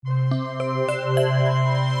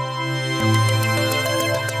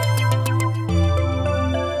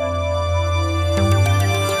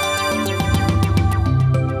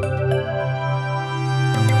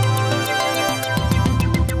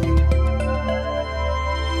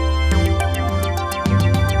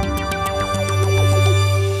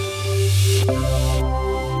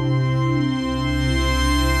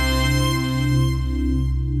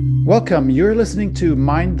Welcome. You're listening to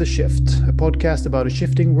Mind the Shift, a podcast about a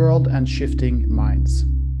shifting world and shifting minds.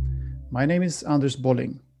 My name is Anders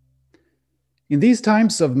Bolling. In these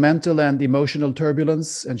times of mental and emotional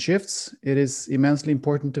turbulence and shifts, it is immensely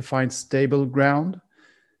important to find stable ground,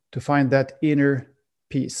 to find that inner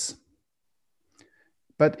peace.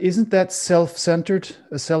 But isn't that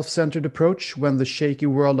a self-centered approach when the shaky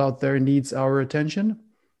world out there needs our attention?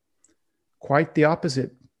 Quite the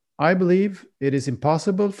opposite. I believe it is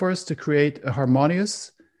impossible for us to create a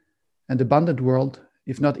harmonious and abundant world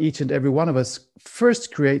if not each and every one of us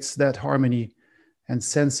first creates that harmony and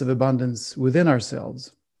sense of abundance within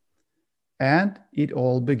ourselves. And it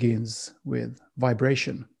all begins with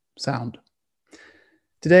vibration, sound.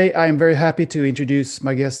 Today, I am very happy to introduce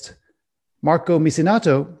my guest, Marco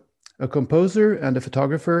Misinato, a composer and a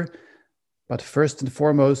photographer, but first and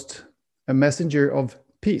foremost, a messenger of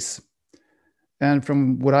peace. And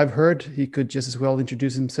from what I've heard, he could just as well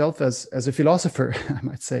introduce himself as a philosopher, I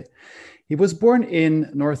might say. He was born in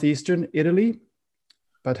northeastern Italy,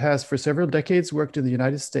 but has for several decades worked in the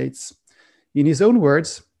United States. In his own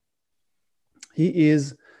words, he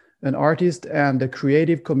is an artist and a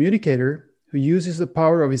creative communicator who uses the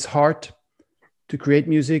power of his heart to create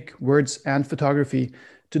music, words, and photography,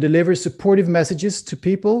 to deliver supportive messages to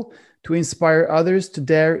people, to inspire others to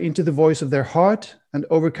dare into the voice of their heart and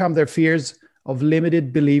overcome their fears of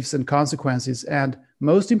limited beliefs and consequences, and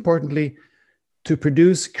most importantly, to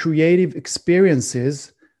produce creative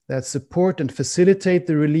experiences that support and facilitate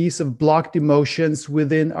the release of blocked emotions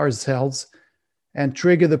within ourselves and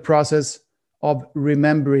trigger the process of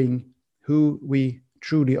remembering who we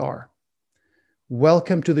truly are.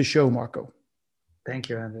 Welcome to the show, Marco. Thank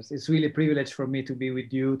you, Anders. It's really a privilege for me to be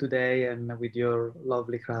with you today and with your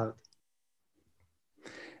lovely crowd.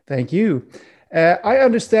 Thank you. I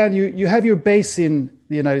understand you have your base in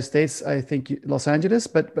the United States, I think Los Angeles,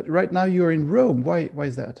 but right now you're in Rome. Why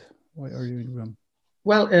is that? Why are you in Rome?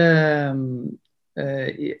 Well,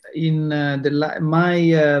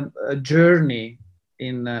 my journey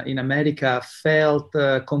in America felt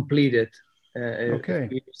completed a few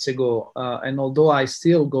years ago. And although I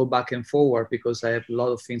still go back and forward because I have a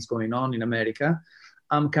lot of things going on in America,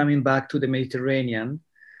 I'm coming back to the Mediterranean.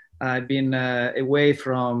 I've been away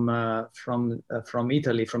from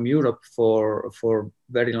Italy, from Europe for a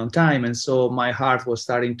very long time. And so my heart was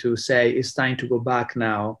starting to say, it's time to go back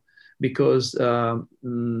now because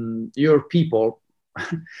your people,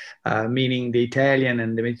 meaning the Italian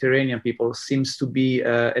and the Mediterranean people, seems to be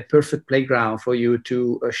a perfect playground for you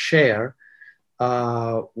to share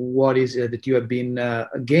what is it that you have been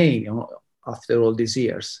gaining after all these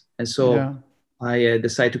years. And so yeah. I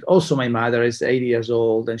decided to, also my mother is 80 years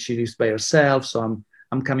old and she lives by herself. So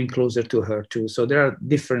I'm coming closer to her too. So there are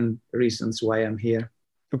different reasons why I'm here.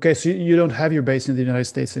 Okay. So you don't have your base in the United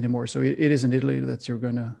States anymore. So it is in Italy that you're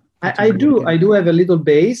going to. I do have a little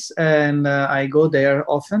base and I go there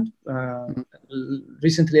often.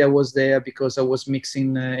 Recently I was there because I was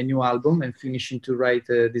mixing a new album and finishing to write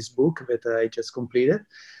this book that I just completed.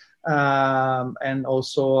 And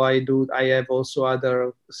also I have also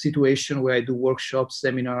other situations where I do workshops,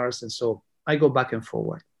 seminars, and so I go back and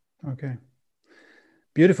forward. Okay,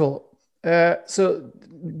 beautiful. So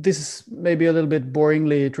this is maybe a little bit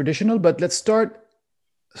boringly traditional, but let's start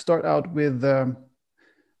out with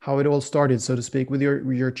how it all started, so to speak, with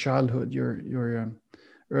your childhood, your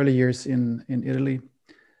early years in Italy.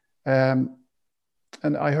 And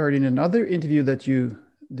I heard in another interview that you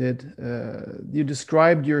did, you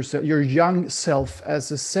described your young self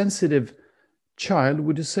as a sensitive child.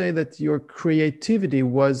 Would you say that your creativity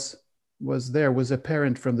was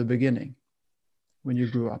apparent from the beginning when you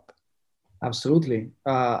grew up? Absolutely.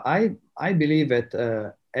 I believe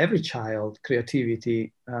that every child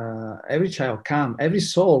creativity, every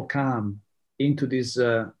soul come into this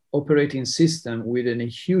operating system with a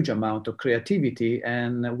huge amount of creativity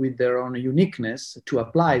and with their own uniqueness to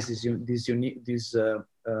apply this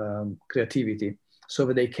creativity so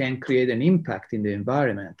that they can create an impact in the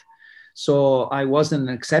environment. So I wasn't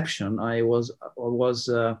an exception. I was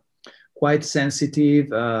quite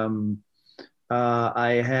sensitive.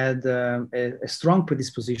 I had a strong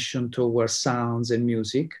predisposition towards sounds and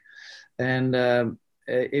music, and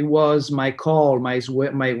it was my call, my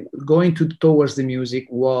going towards the music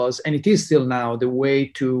was, and it is still now, the way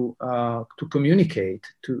to communicate,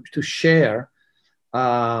 to share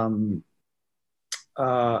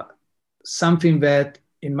something that,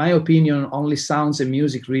 in my opinion, only sounds and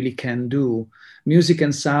music really can do. Music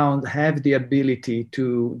and sound have the ability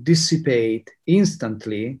to dissipate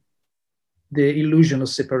instantly the illusion of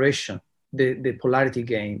separation, the polarity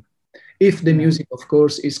game. If the music, of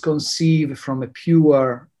course, is conceived from a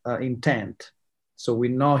pure intent. So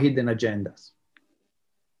with no hidden agendas.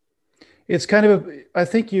 It's kind of I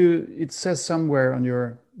think it says somewhere on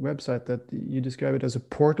your website that you describe it as a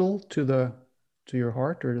portal to your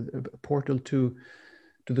heart, or a portal to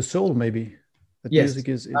the soul, maybe. That Yes, music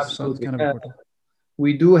is some absolutely. kind of a portal.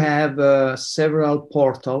 We do have several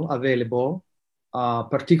portals available,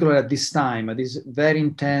 particularly at this time, at this very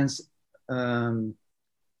intense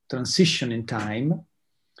transition in time,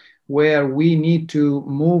 where we need to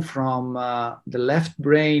move from the left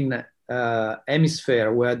brain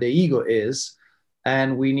hemisphere, where the ego is,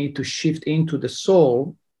 and we need to shift into the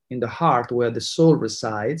soul, in the heart, where the soul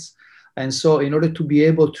resides. And so in order to be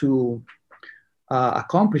able to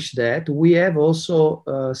accomplish that, we have also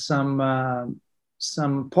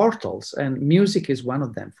some portals, and music is one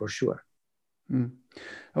of them for sure.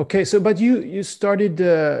 Okay, so but you started,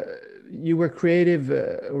 you were creative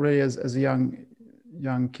already as a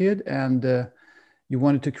young kid, and you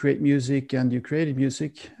wanted to create music, and you created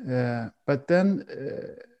music. But then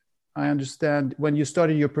I understand when you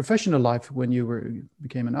started your professional life, when you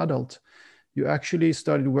became an adult, you actually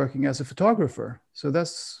started working as a photographer. So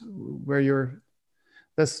that's where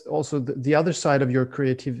that's also the other side of your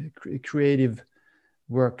creative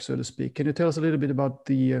work, so to speak. Can you tell us a little bit about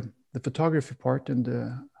the photography part, and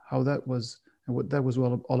how that was, and what that was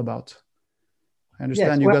all about? I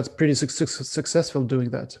understand you got pretty successful doing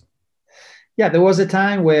that. Yeah, there was a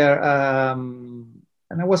time where,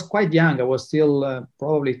 and I was quite young, I was still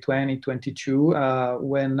probably 20, 22,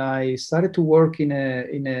 when I started to work in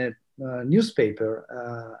a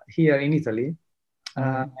newspaper here in Italy.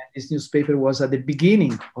 This newspaper was at the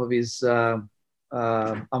beginning of its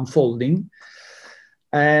unfolding.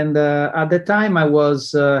 And at the time I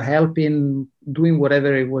was helping, doing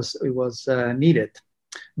whatever it was needed.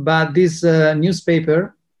 But this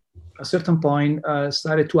newspaper, at a certain point,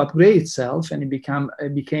 started to upgrade itself, and it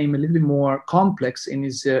became a little bit more complex in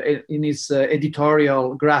its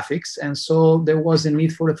editorial graphics. And so there was a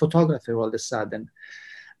need for a photographer all of a sudden.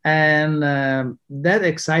 And that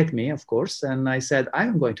excited me, of course. And I said,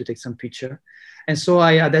 I'm going to take some picture. And so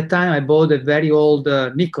at that time, I bought a very old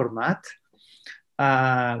Nicormat,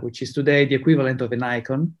 which is today the equivalent of a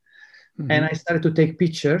Nikon. Mm-hmm. And I started to take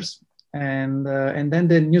pictures. And then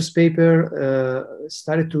the newspaper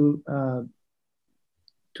started to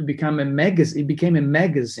become a magazine. It became a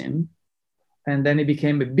magazine. And then it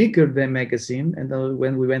became a bigger than magazine. And then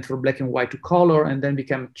when we went from black and white to color, and then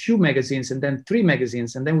became 2 magazines, and then 3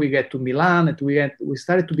 magazines, and then we get to Milan, and we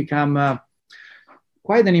started to become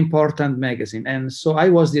quite an important magazine. And so I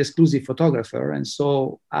was the exclusive photographer. And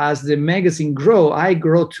so as the magazine grew, I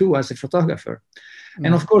grew too as a photographer. Mm-hmm.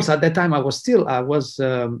 And of course, at that time, I was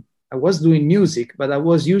doing music, but I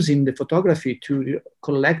was using the photography to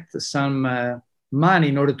collect some money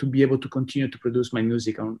in order to be able to continue to produce my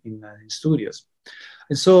music in studios.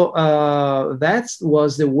 And so that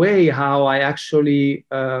was the way how I actually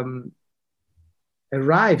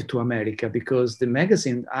arrived to America, because the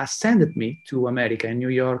magazine sent me to America in New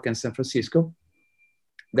York and San Francisco.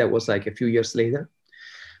 That was like a few years later,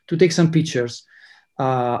 to take some pictures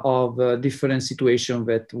of different situations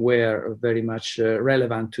that were very much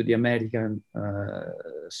relevant to the American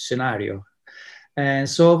scenario. And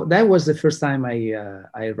so that was the first time I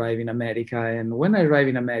arrived in America. And when I arrived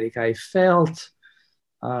in America, I felt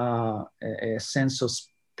a sense of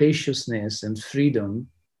spaciousness and freedom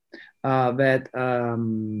that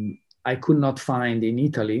I could not find in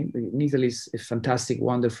Italy. Italy is a fantastic,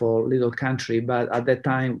 wonderful little country, but at that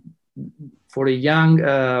time, for a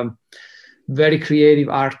young, very creative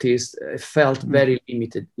artist, it felt very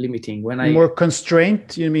limiting. More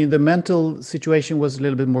constrained? You mean the mental situation was a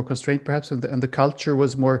little bit more constrained, perhaps, and the culture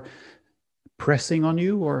was more pressing on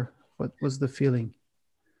you, or what was the feeling?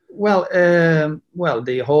 Well,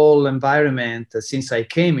 the whole environment since I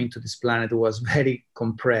came into this planet was very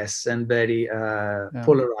compressed and very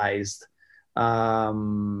polarized.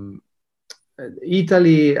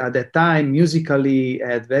 Italy at that time musically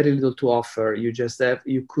had very little to offer.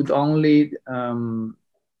 You could only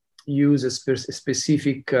use a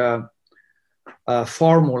specific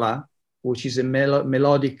formula, which is a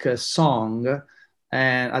melodic song.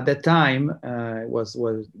 And at that time, it was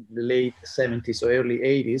the late 70s or early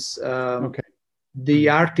 80s. The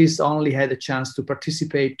artist only had a chance to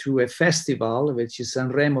participate to a festival, which is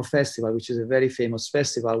Sanremo Festival, which is a very famous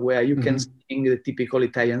festival where you can sing the typical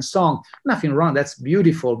Italian song. Nothing wrong, that's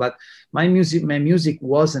beautiful, but my music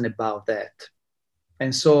wasn't about that.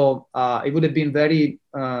 And so it would have been very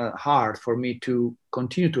hard for me to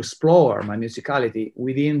continue to explore my musicality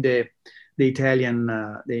within the Italian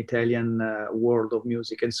world of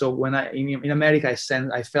music. And so when in America,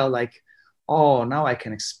 I felt like oh, now I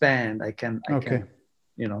can expand. I can,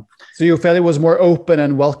 you know. So you felt it was more open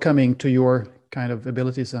and welcoming to your kind of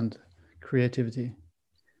abilities and creativity.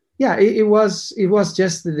 Yeah, it was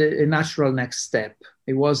just a natural next step.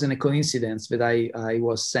 It wasn't a coincidence that I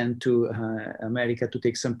was sent to America to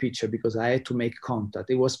take some picture because I had to make contact.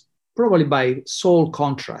 It was probably by sole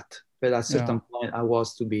contract that at a certain point I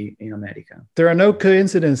was to be in America. There are no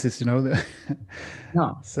coincidences, you know.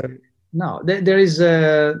 No. So no,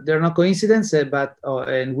 there are no coincidences, but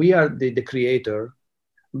and we are the creator,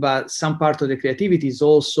 but some part of the creativity is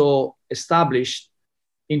also established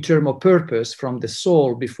in terms of purpose from the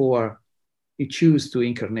soul before it choose to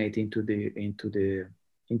incarnate into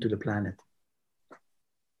the planet.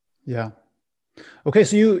 Yeah. Okay,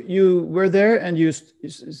 so you were there and you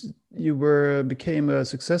became a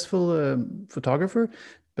successful photographer,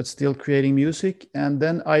 but still creating music. And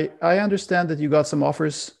then I understand that you got some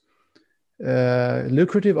offers,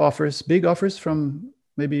 lucrative offers, big offers from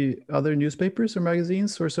maybe other newspapers or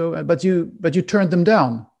magazines or so, but you turned them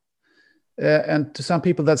down. And to some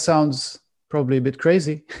people that sounds probably a bit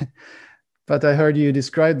crazy, but I heard you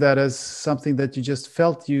describe that as something that you just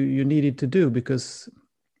felt you needed to do because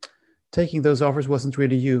taking those offers wasn't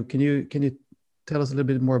really you. Can you tell us a little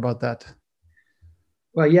bit more about that?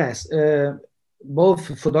 Well, yes,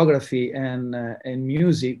 both photography and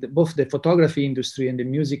music, both the photography industry and the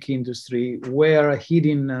music industry were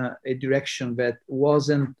heading a direction that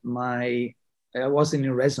wasn't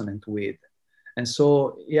in resonance with. And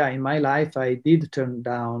so, yeah, in my life, I did turn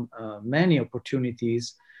down many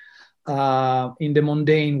opportunities in the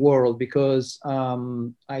mundane world because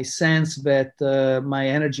I sensed that my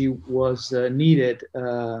energy was needed.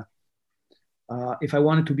 If I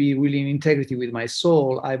wanted to be really in integrity with my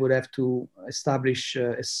soul, I would have to establish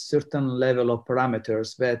a certain level of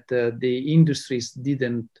parameters that the industries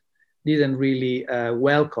didn't really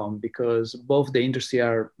welcome because both the industry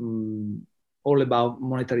are all about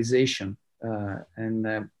monetization.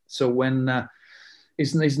 So when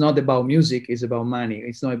it's not about music, it's about money.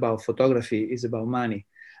 It's not about photography, it's about money.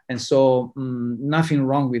 And so nothing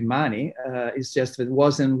wrong with money. It's just that it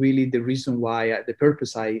wasn't really the reason why, the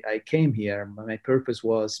purpose I came here. My purpose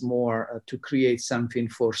was more to create something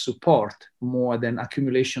for support, more than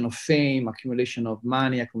accumulation of fame, accumulation of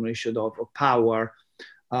money, accumulation of power.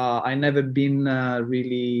 I never been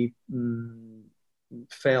really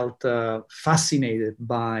felt fascinated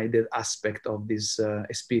by the aspect of this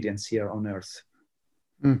experience here on Earth.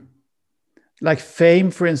 Like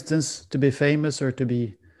fame, for instance, to be famous or to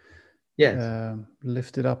be yes.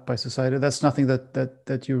 Lifted up by society. That's nothing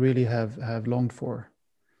that you really have longed for.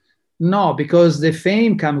 No, because the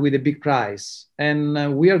fame comes with a big price.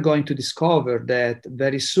 And we are going to discover that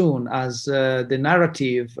very soon as the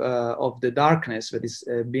narrative of the darkness that has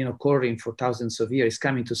been occurring for thousands of years is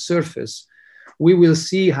coming to surface. We will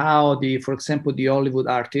see how for example, the Hollywood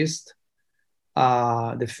artist,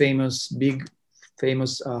 the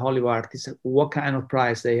famous Hollywood artists, what kind of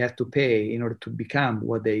price they have to pay in order to become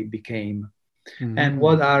what they became. Mm-hmm. And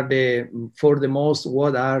what are the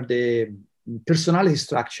personality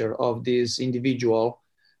structure of this individual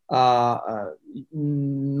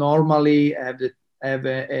normally have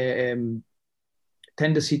a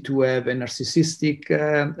tendency to have a narcissistic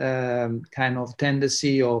kind of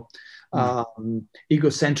tendency or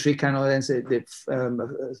egocentric kind of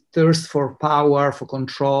thirst for power, for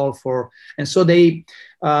control, and so they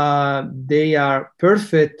are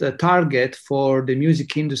perfect target for the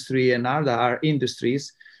music industry and other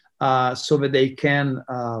industries, so that they can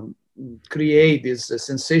create this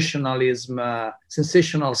sensational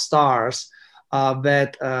stars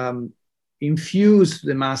that infuse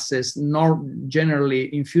the masses,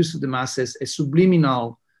 generally infuse to the masses a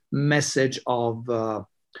subliminal message of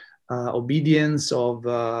obedience, of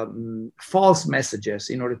false messages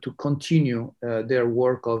in order to continue their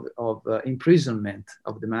work of imprisonment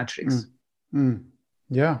of the matrix.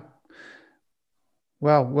 Yeah.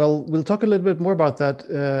 Wow. Well, we'll talk a little bit more about that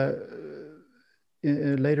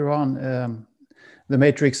later on. The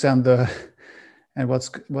matrix and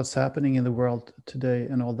what's happening in the world today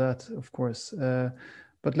and all that, of course.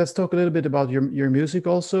 But let's talk a little bit about your music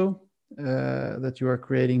also. That you are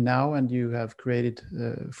creating now and you have created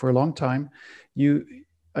for a long time.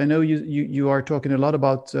 I know you are talking a lot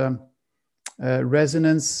about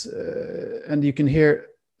resonance, and you can hear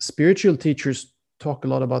spiritual teachers talk a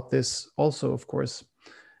lot about this also, of course,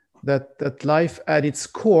 that life at its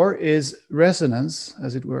core is resonance,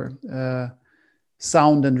 as it were,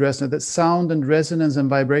 sound and resonance. That sound and resonance and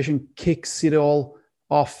vibration kicks it all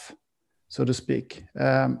off, so to speak.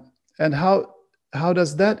 And how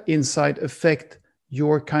does that insight affect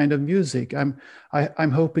your kind of music.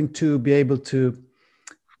 I'm hoping to be able to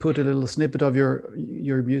put a little snippet of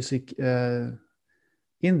your music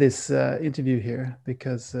in this interview here,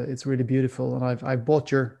 because it's really beautiful. And I've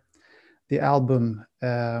bought the album.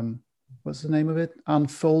 What's the name of it?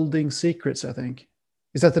 Unfolding Secrets, I think.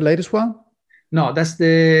 Is that the latest one? No, that's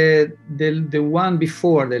the one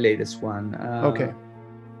before the latest one. Okay.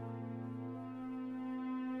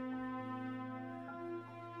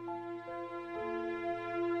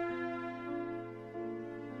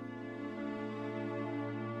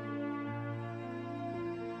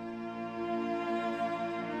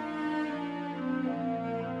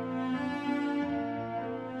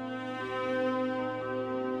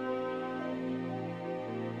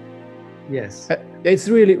 Yes. It's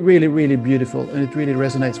really, really, really beautiful, and it really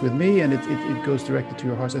resonates with me, and it goes directly to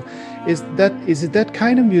your heart. So is it that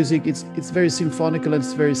kind of music? It's very symphonical, and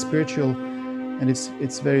it's very spiritual, and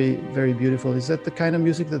it's very, very beautiful. Is that the kind of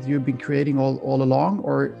music that you've been creating all along,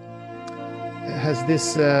 or has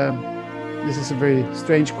this is a very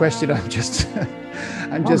strange question. I'm just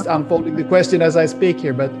unfolding the question as I speak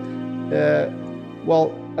here, but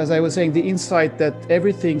well, as I was saying, the insight that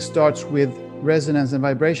everything starts with resonance and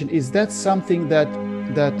vibration, is that something that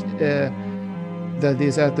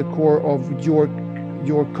is at the core of your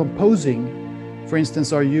composing? For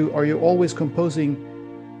instance, are you always composing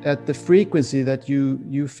at the frequency that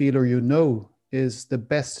you feel or you know is the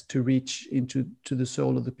best to reach into the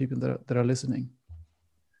soul of the people that are listening?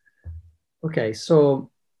 Okay,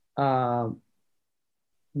 so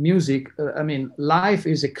music, I mean, life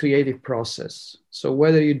is a creative process. So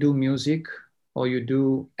whether you do music or you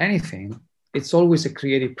do anything, it's always a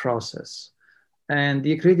creative process. And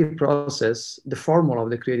the creative process, the formula of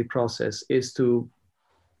the creative process is to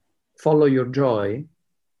follow your joy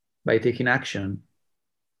by taking action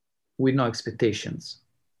with no expectations.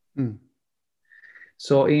 Mm.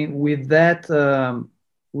 So with that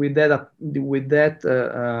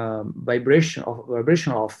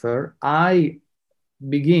vibrational offer, I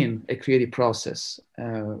begin a creative process.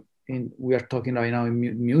 We are talking right now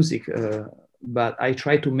in music, but I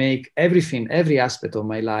try to make every aspect of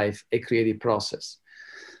my life a creative process.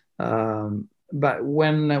 But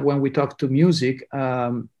when we talk to music,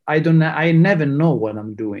 I never know what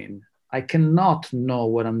I'm doing. I cannot know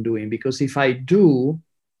what I'm doing, because if I do,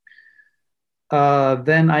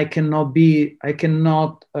 then I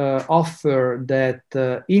cannot offer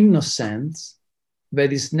that innocence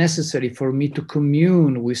that is necessary for me to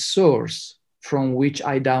commune with source, from which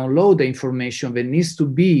I download the information that needs to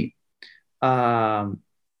be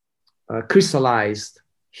crystallized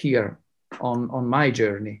here on my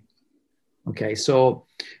journey. Okay, so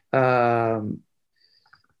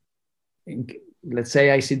let's say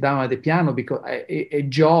I sit down at the piano because a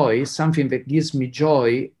joy, something that gives me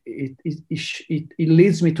joy, it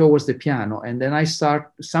leads me towards the piano, and then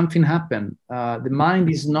something happen. The mind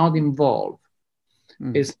is not involved.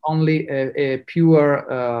 It's only a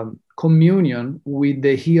pure communion with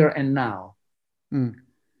the here and now.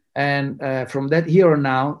 And from that here and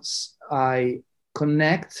now, I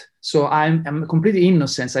connect. So I'm completely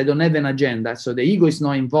innocent. I don't have an agenda. So the ego is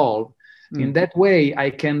not involved. In that way, I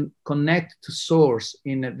can connect to source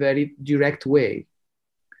in a very direct way.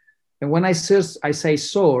 And when I say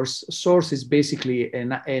source is basically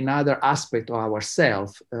another aspect of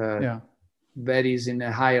ourself that is in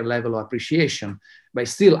a higher level of appreciation, but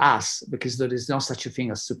still us, because there is no such a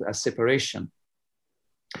thing as separation.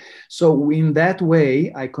 So in that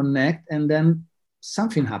way, I connect, and then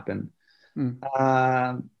something happened.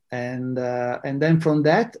 And then from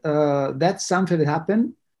that something that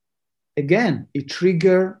happened, again, it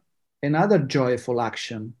triggered another joyful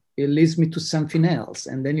action. It leads me to something else,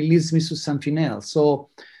 and then it leads me to something else. So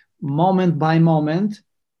moment by moment,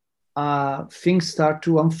 things start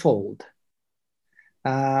to unfold.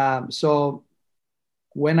 So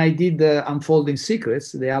when I did the Unfolding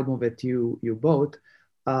Secrets, the album that you bought,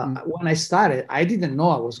 when I started, I didn't know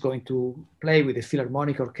I was going to play with the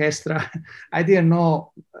Philharmonic Orchestra. I didn't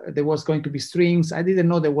know there was going to be strings. I didn't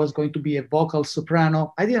know there was going to be a vocal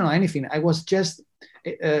soprano. I didn't know anything. I was just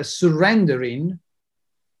surrendering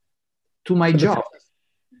to my joy,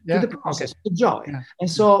 to the process, to joy. Yeah. And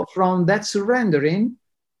so from that surrendering,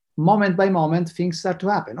 moment by moment, things start to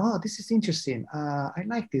happen. Oh, this is interesting. I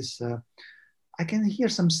like this. I can hear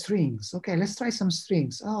some strings. Okay, let's try some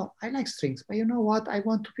strings. Oh, I like strings, but you know what? I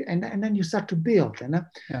want to, and then you start to build, and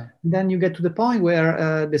then you get to the point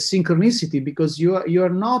where the synchronicity, because you are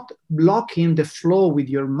not blocking the flow with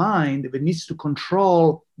your mind that needs to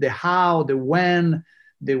control the how, the when,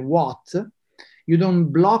 the what. You don't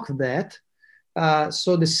block that,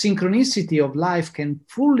 so the synchronicity of life can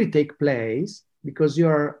fully take place, because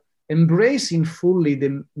you're embracing fully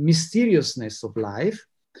the mysteriousness of life.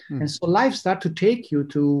 And so life starts to take you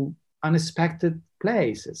to unexpected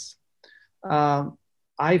places.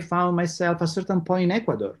 I found myself at a certain point in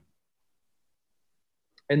Ecuador.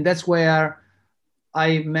 And that's where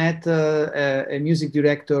I met a music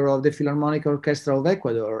director of the Philharmonic Orchestra of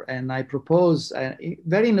Ecuador. And I proposed,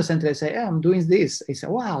 very innocently, I say, I'm doing this. He said,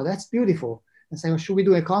 wow, that's beautiful. I say, well, should we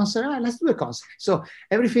do a concert? Let's do a concert. So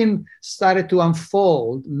everything started to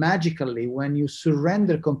unfold magically when you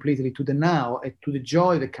surrender completely to the now and to the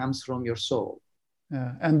joy that comes from your soul.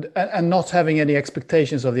 And not having any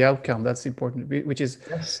expectations of the outcome. That's important, which is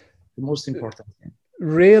the most important thing.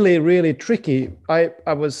 Really, really tricky. I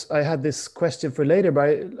had this question for later,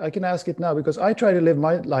 but I can ask it now, because I try to live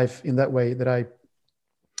my life in that way, that I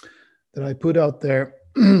put out there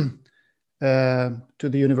to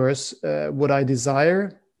the universe what I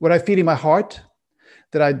desire, what I feel in my heart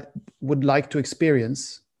that I would like to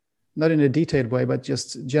experience, not in a detailed way, but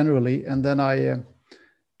just generally. And then I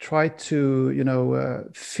try to,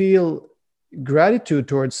 feel gratitude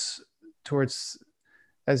towards,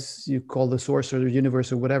 as you call the source or the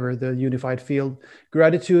universe or whatever, the unified field,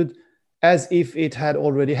 gratitude as if it had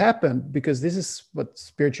already happened, because this is what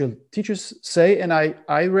spiritual teachers say. And I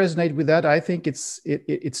resonate with that. I think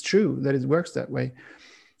it's true that it works that way.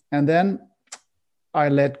 And then I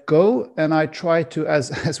let go, and I try to,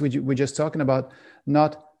 as we're just talking about,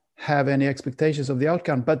 not have any expectations of the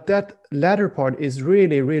outcome. But that latter part is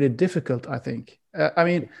really, really difficult, I think.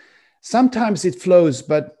 Sometimes it flows,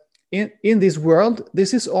 but in this world,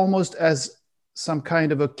 this is almost as some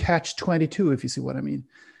kind of a catch-22, if you see what I mean.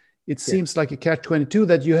 It seems like a catch-22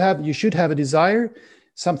 that you should have a desire,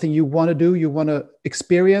 something you want to do, you want to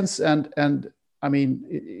experience, and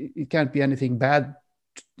it can't be anything bad.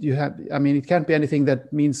 It can't be anything that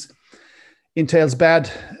entails bad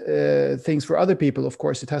things for other people. Of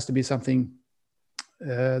course, it has to be something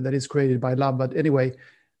that is created by love. But anyway,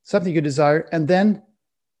 something you desire, and then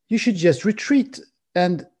you should just retreat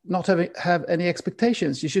and not have any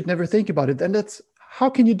expectations. You should never think about it. And how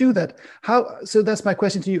can you do that? So that's my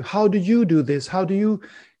question to you. How do you do this?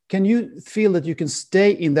 Can you feel that you can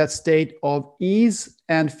stay in that state of ease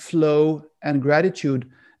and flow and gratitude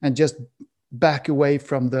and just back away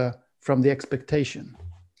from the expectation?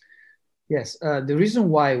 Yes. The reason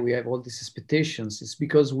why we have all these expectations is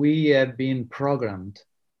because we have been programmed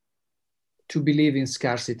to believe in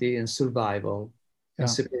scarcity and survival and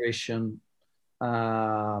separation.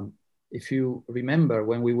 If you remember,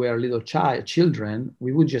 when we were little children,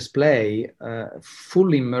 we would just play,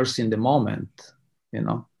 fully immersed in the moment,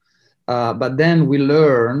 But then we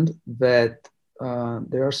learned that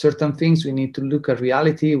there are certain things we need to look at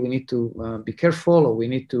reality. We need to be careful, or we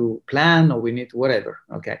need to plan, or we need to whatever.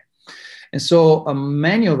 Okay. And so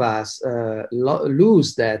many of us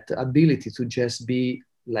lose that ability to just be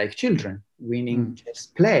like children, meaning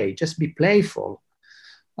just play, just be playful.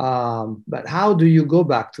 But how do you go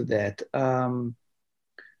back to that?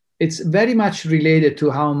 It's very much related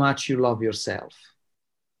to how much you love yourself.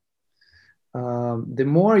 The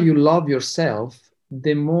more you love yourself,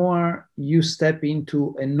 the more you step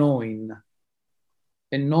into a knowing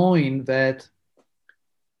that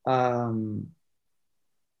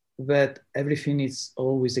that everything is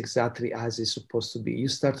always exactly as it's supposed to be. You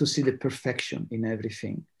start to see the perfection in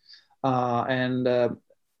everything, and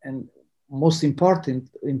most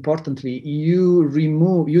importantly,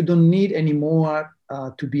 you don't need anymore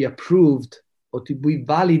to be approved or to be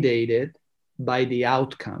validated by the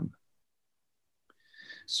outcome.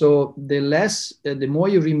 So the more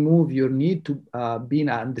you remove your need to being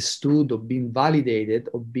understood or being validated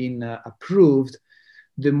or being approved,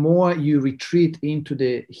 the more you retreat into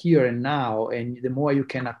the here and now, and the more you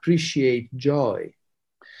can appreciate joy.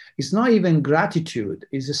 It's not even gratitude,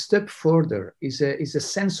 it's a step further, it's a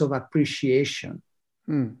sense of appreciation.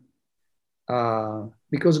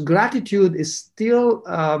 Because gratitude is still,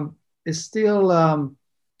 it's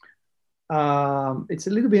a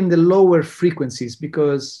little bit in the lower frequencies,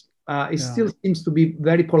 because it still seems to be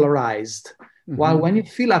very polarized. While when you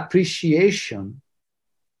feel appreciation,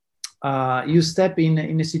 you step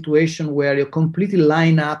in a situation where you completely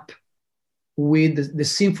line up with the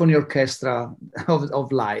symphony orchestra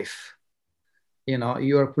of life.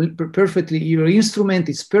 You're perfectly, your instrument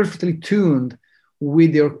is perfectly tuned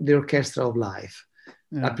with the orchestra of life.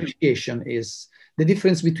 Appreciation is the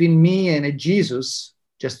difference between me and a Jesus.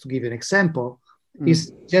 Just to give you an example,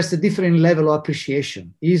 is just a different level of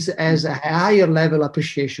appreciation. Is as a higher level of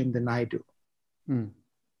appreciation than I do. And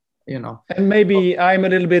maybe I'm a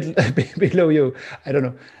little bit below you. I don't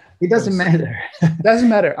know. It doesn't matter. Doesn't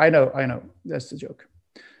matter. I know. That's the joke.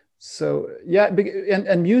 So yeah,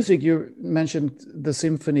 and music, you mentioned the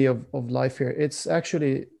symphony of life here. It's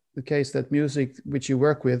actually the case that music, which you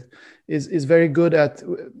work with, is very good at,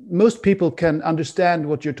 most people can understand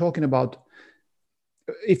what you're talking about.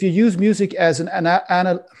 If you use music as an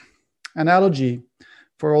analogy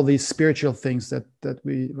for all these spiritual things that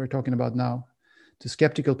we're talking about now, to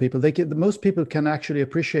skeptical people, most people can actually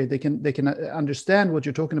appreciate, they can understand what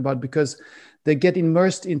you're talking about, because they get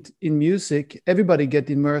immersed in music. Everybody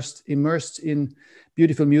get immersed in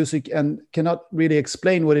beautiful music and cannot really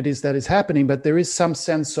explain what it is that is happening, but there is some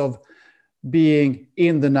sense of being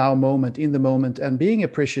in the now moment, in the moment, and being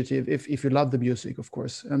appreciative if you love the music, of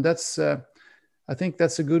course. And that's I think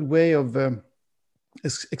that's a good way of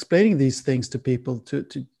explaining these things to people, to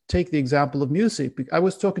take the example of music. I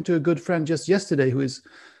was talking to a good friend just yesterday who is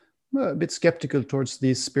a bit skeptical towards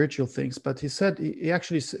these spiritual things, but he said he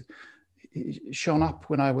actually shone up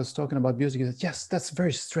when I was talking about music. He said, yes, that's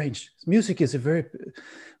very strange. Music is a very,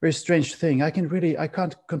 very strange thing. I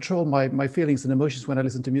can't control my feelings and emotions when I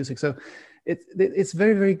listen to music. So it's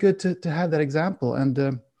very, very good to have that example.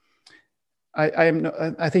 And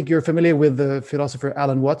I think you're familiar with the philosopher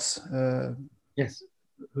Alan Watts. Yes.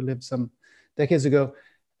 Who lived some decades ago.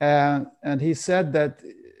 And he said that,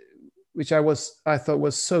 which I thought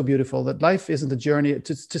was so beautiful, that life isn't a journey.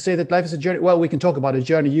 To say that life is a journey, well, we can talk about a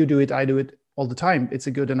journey. You do it, I do it all the time. It's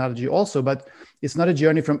a good analogy also, but it's not a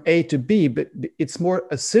journey from A to B, but it's more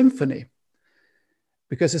a symphony.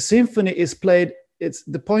 Because a symphony is played,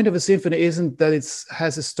 the point of a symphony isn't that it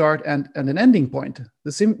has a start and an ending point.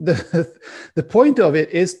 The point of it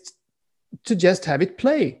is to just have it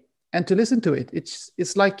play and to listen to it.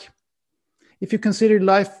 It's like, if you consider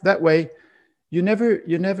life that way, you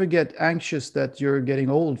never get anxious that you're getting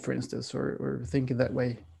old, for instance, or thinking that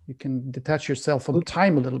way. You can detach yourself from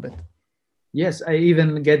time a little bit. Yes,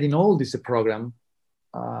 even Getting Old is a program.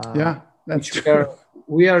 Yeah, that's true.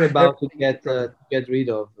 We are about to get rid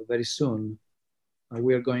of very soon.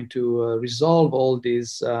 We are going to resolve all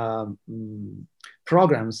these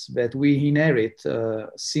programs that we inherit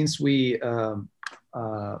since we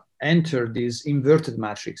enter this inverted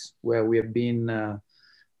matrix, where we've been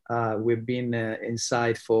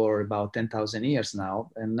inside for about 10,000 years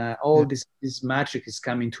now, and all this matrix is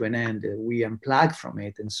coming to an end. We unplug from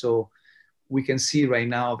it, and so we can see right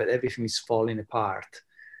now that everything is falling apart,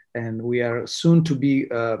 and we are soon to be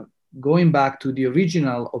going back to the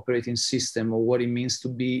original operating system of what it means to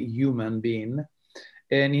be human being.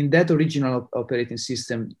 And in that original operating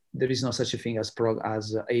system, there is no such a thing as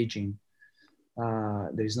aging.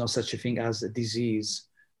 There is no such a thing as a disease.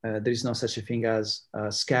 There is no such a thing as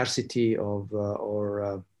scarcity of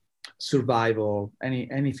or survival,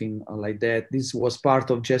 anything like that. This was part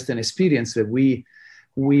of just an experience that we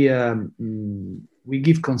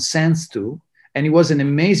give consent to, and it was an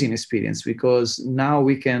amazing experience, because now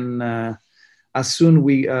we can, as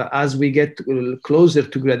we get closer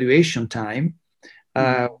to graduation time,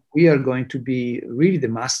 we are going to be really the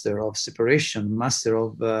master of separation, master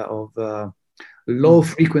of low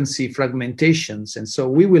frequency fragmentations. And so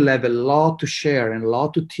we will have a lot to share and a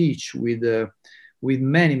lot to teach with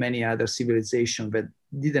many other civilizations that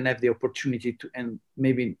didn't have the opportunity to, and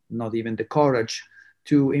maybe not even the courage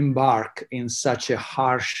to embark in such a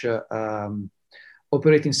harsh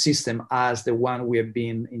operating system as the one we have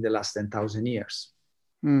been in the last 10,000 years.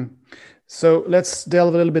 So let's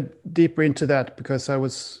delve a little bit deeper into that, because I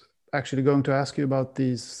was actually going to ask you about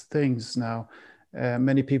these things now.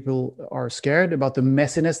 Many people are scared about the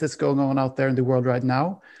messiness that's going on out there in the world right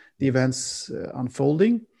now, the events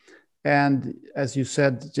unfolding. And as you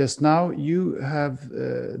said just now, you have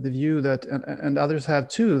the view that, and others have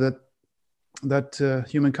too, that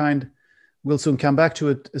humankind will soon come back to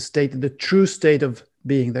a state, the true state of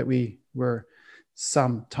being that we were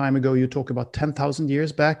some time ago. You talk about 10,000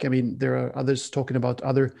 years back. I mean, there are others talking about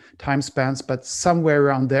other time spans, but somewhere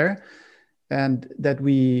around there. And that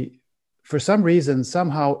we, for some reason,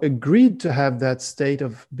 somehow agreed to have that state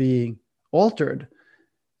of being altered.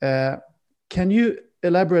 Can you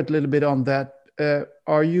elaborate a little bit on that?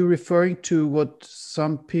 Are you referring to what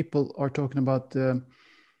some people are talking about,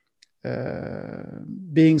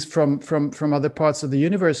 beings from other parts of the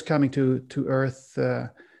universe coming to Earth,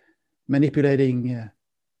 manipulating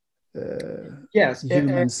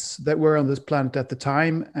humans that were on this planet at the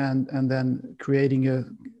time, and then creating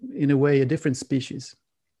in a way a different species?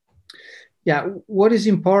 Yeah, what is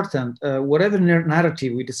important, whatever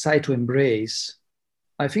narrative we decide to embrace,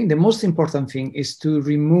 I think the most important thing is to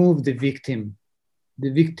remove the victim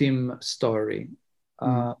story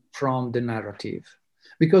from the narrative,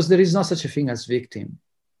 because there is no such a thing as victim.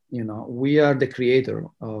 we are the creator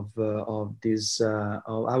of this of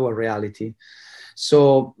our reality.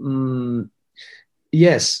 So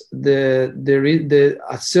yes, there is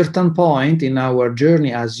at certain point in our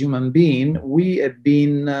journey as human being, we have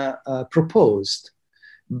been proposed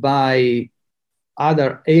by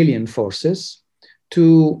other alien forces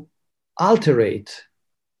to alterate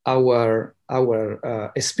our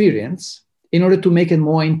experience in order to make it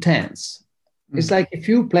more intense. It's like if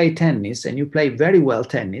you play tennis and you play very well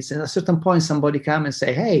tennis, and at a certain point somebody come and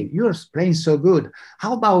say, hey, you're playing so good,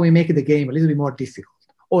 how about we make the game a little bit more difficult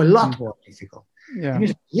or a lot more difficult? Yeah. And you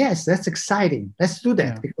say, yes, that's exciting, let's do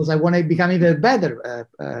that, because I want to become even better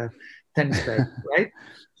tennis player, right?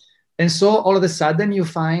 And so all of a sudden you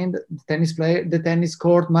find the tennis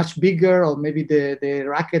court much bigger, or maybe the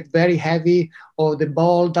racket very heavy, or the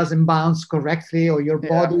ball doesn't bounce correctly, or your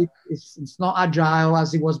body is not agile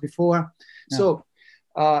as it was before. Yeah. So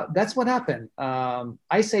that's what happened.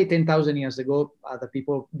 I say 10,000 years ago. Other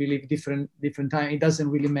people believe different time. It doesn't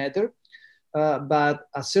really matter. But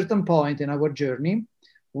at a certain point in our journey,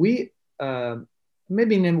 we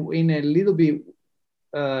maybe in a little bit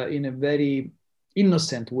in a very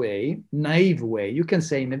innocent way, naive way, you can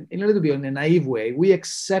say in a little bit in a naive way, we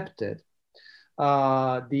accepted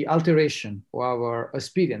the alteration of our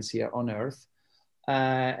experience here on Earth,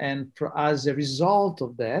 and as a result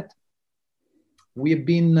of that, we have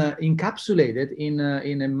been encapsulated in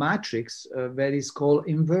a matrix that is called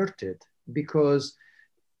inverted, because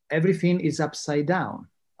everything is upside down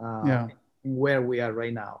where we are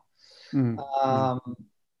right now.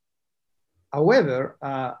 However,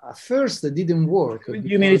 at first it didn't work.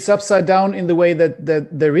 You mean it's upside down in the way that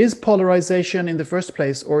there is polarization in the first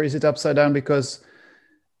place, or is it upside down because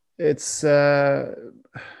it's,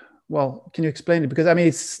 well, can you explain it? Because I mean,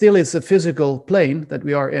 it's a physical plane that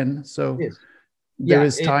we are in. So yes. There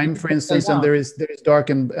is time, for instance, and there is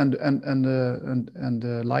dark and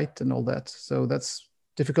light and all that. So that's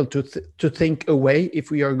difficult to think away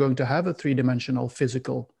if we are going to have a three-dimensional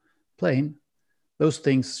physical plane. Those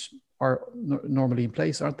things are normally in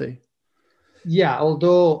place, aren't they? Yeah,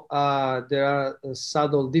 although there are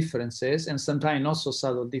subtle differences and sometimes not so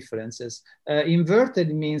subtle differences.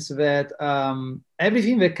 Inverted means that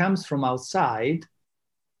everything that comes from outside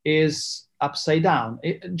is upside down.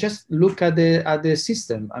 Just look at the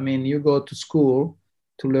system. I mean, you go to school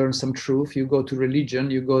to learn some truth, you go to religion,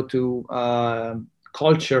 you go to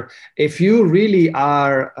culture. If you really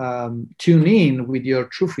are tuned in with your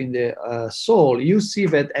truth in the soul, you see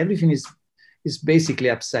that everything is basically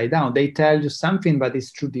upside down. They tell you something, but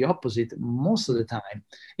it's true the opposite most of the time,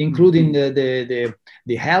 including the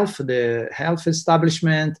health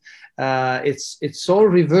establishment. It's all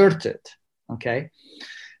reverted. Okay,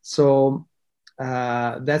 so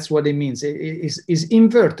that's what it means. It is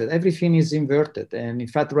inverted. Everything is inverted, and in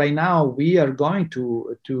fact, right now we are going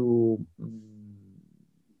to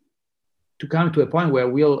come to a point where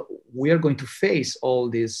we are going to face all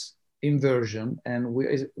this inversion, and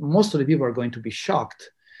most of the people are going to be shocked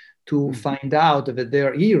to find out that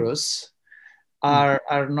their heroes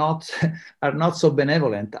are not so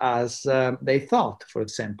benevolent as they thought, for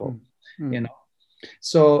example. You know,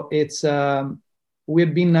 so it's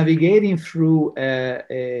we've been navigating through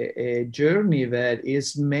a journey that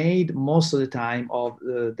is made most of the time of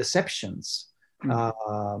deceptions,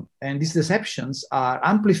 and these deceptions are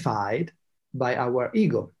amplified by our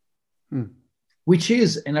ego, which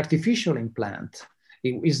is an artificial implant.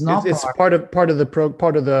 It is not. It's part of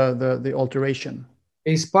the alteration.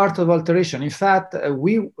 It's part of alteration. In fact,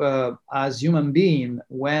 we as human beings,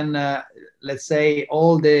 when let's say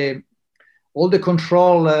all the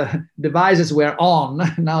control devices were on,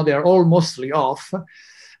 now they are all mostly off.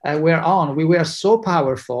 We're on. We were so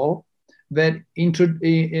powerful that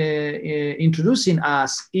introducing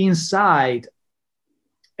us inside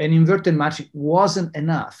an inverted matrix wasn't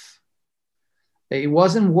enough. It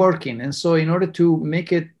wasn't working. And so in order to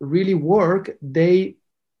make it really work, they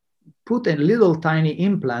put a little tiny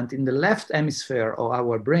implant in the left hemisphere of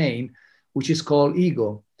our brain, which is called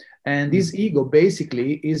ego. And this ego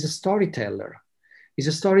basically is a storyteller. It's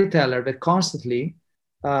a storyteller that constantly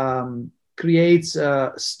creates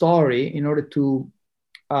a story in order to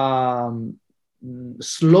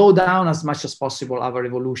slow down as much as possible our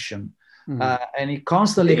evolution. And it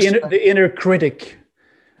constantly the inner critic,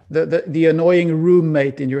 the annoying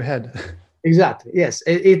roommate in your head. Exactly. Yes,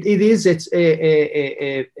 it's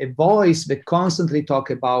a voice that constantly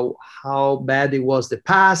talk about how bad it was the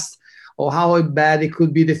past, or how bad it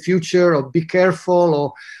could be the future, or be careful,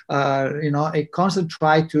 or it constantly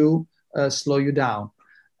try to slow you down.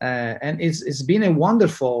 And it's been a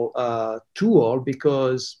wonderful tool,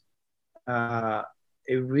 because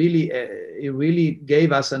really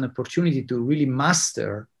gave us an opportunity to really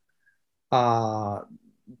master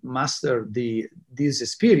this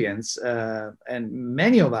experience, and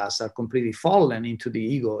many of us are completely fallen into the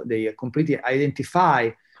ego. They completely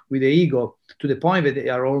identify with the ego to the point that they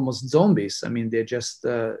are almost zombies. I mean, they're just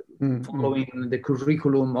following the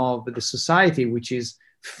curriculum of the society, which is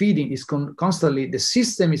feeding, is constantly, the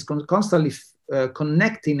system is constantly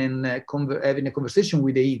connecting and having a conversation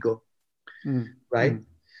with the ego, right?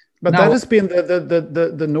 But now, that has been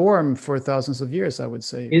the norm for thousands of years, I would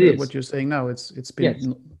say. It is. What you're saying now, it's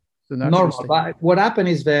been the normal. state. But what happened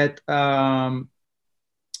is that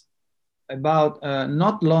about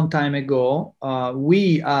not long time ago,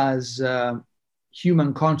 we as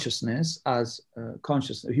human consciousness,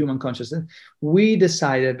 human consciousness, we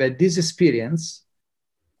decided that this experience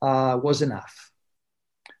was enough,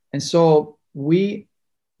 and so we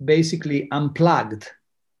basically unplugged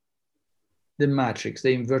the matrix,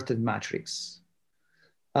 the inverted matrix.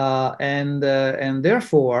 And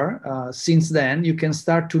therefore, since then, you can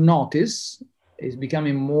start to notice, it's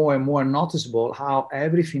becoming more and more noticeable how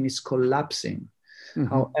everything is collapsing,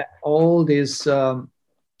 how all these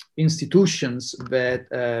institutions that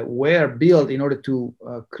were built in order to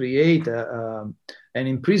create an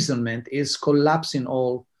imprisonment is collapsing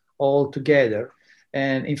all together.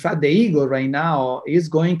 And in fact, the ego right now is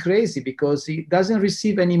going crazy because it doesn't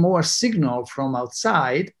receive any more signal from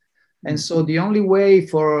outside. And so the only way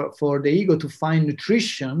for the ego to find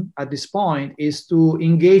nutrition at this point is to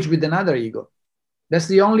engage with another ego. That's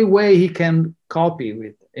the only way he can copy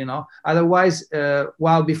with, Otherwise,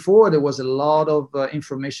 while before there was a lot of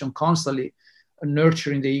information constantly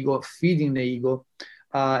nurturing the ego, feeding the ego,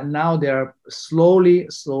 now they are slowly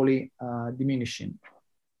diminishing.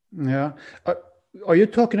 Yeah. Are you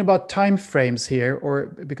talking about time frames here, or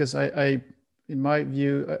because I in my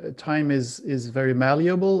view, time is very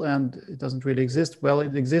malleable and it doesn't really exist. Well,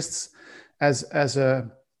 it exists as a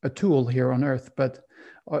tool here on Earth, but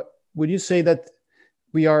would you say that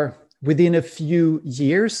we are within a few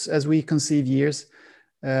years, as we perceive years,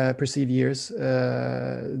 this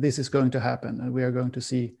is going to happen, and we are going to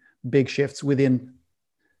see big shifts within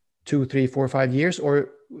 2, 3, 4, 5 years,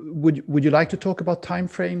 or would you like to talk about time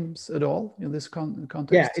frames at all in this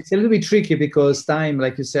context? Yeah, it's a little bit tricky because time,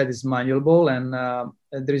 like you said, is malleable, and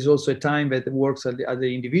there is also a time that works at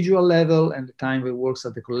the individual level and the time that works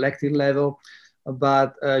at the collective level.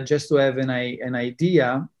 But just to have an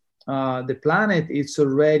idea, the planet is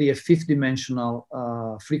already at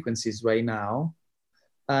 5th-dimensional frequencies right now,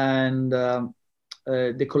 and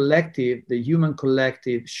the collective, the human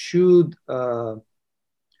collective, should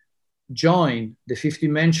join the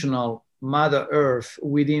 5th-dimensional Mother Earth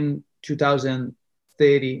within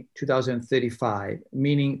 2030, 2035,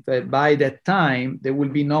 meaning that by that time, there will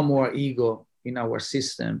be no more ego in our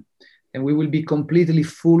system, and we will be completely,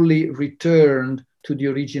 fully returned to the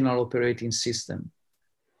original operating system.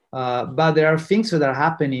 But there are things that are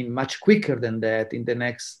happening much quicker than that in the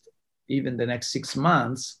next 6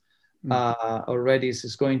 months. Already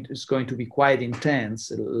it's going to be quite intense.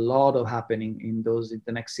 A lot of happening in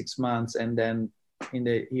the next 6 months, and then in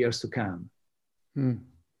the years to come.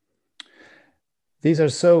 These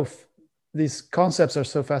concepts are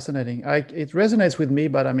so fascinating. It resonates with me,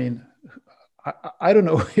 but I mean, I don't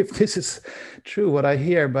know if this is true what I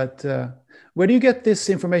hear. But where do you get this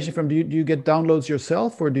information from? Do you get downloads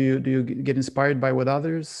yourself, or do you get inspired by what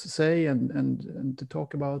others say and to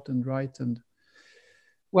talk about and write and?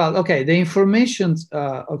 Well, okay, the information,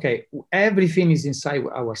 everything is inside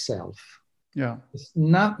ourselves. Yeah.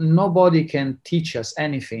 Nobody can teach us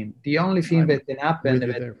anything. The only thing that can happen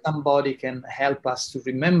is that somebody can help us to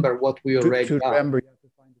remember what we already are. Remember.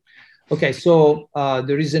 Okay, so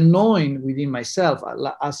there is a knowing within myself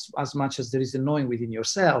as much as there is a knowing within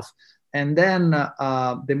yourself. And then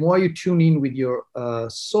the more you tune in with your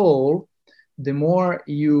soul, the more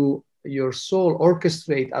your soul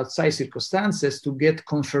orchestrate outside circumstances to get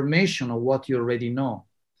confirmation of what you already know.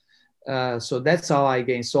 So that's how I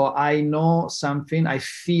gain. So I know something, I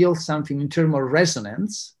feel something in terms of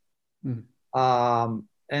resonance. And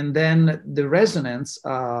then the resonance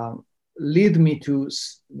lead me to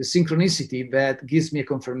the synchronicity that gives me a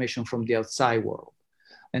confirmation from the outside world.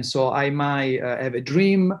 And so I might have a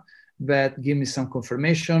dream that give me some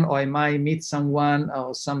confirmation, or I might meet someone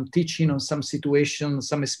or some teaching on some situation,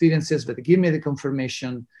 some experiences that give me the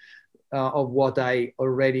confirmation of what I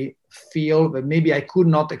already feel, but maybe I could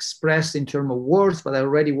not express in terms of words, but I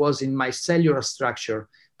already was in my cellular structure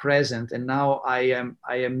present, and now I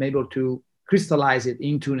am able to crystallize it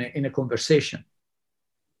into in a conversation.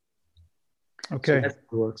 Okay, so that's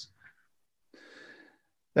how it works.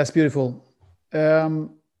 That's beautiful.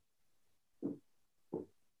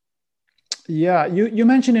 Yeah, you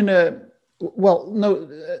mentioned in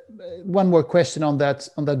one more question on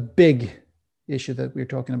that big issue that we're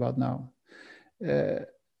talking about now. It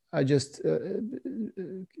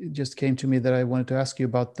just came to me that I wanted to ask you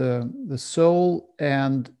about the soul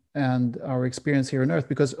and our experience here on Earth,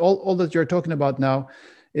 because all that you're talking about now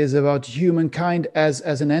is about humankind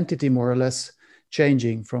as an entity, more or less,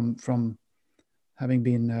 changing from having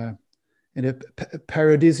been in a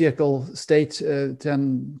paradisiacal state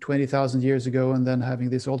 10, 20,000 years ago, and then having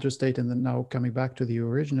this altered state, and then now coming back to the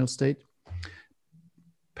original state,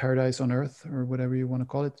 paradise on earth, or whatever you want to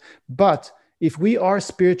call it. But if we are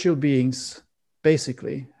spiritual beings,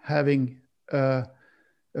 basically having a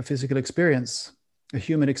physical experience, a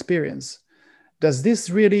human experience, does this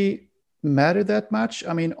really matter that much?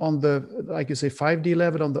 I mean, on the, like you say, 5D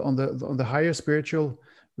level, on the higher spiritual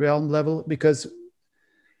realm level, because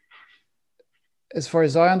as far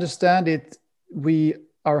as I understand it,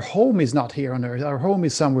 our home is not here on earth. Our home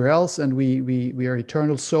is somewhere else, and we are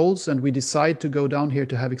eternal souls, and we decide to go down here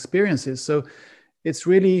to have experiences. So it's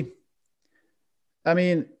really, I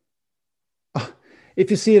mean,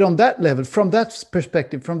 if you see it on that level, from that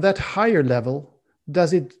perspective, from that higher level,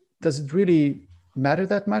 does it really matter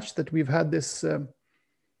that much that we've had this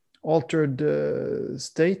altered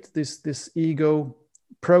state, this ego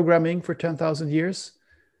programming for 10,000 years?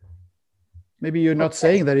 Maybe you're not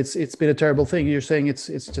saying that it's been a terrible thing. You're saying it's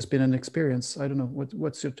just been an experience. I don't know.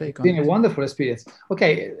 What's your take on it? It's been a wonderful experience.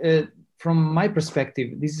 Okay, from my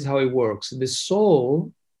perspective, this is how it works. The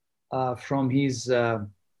soul, from his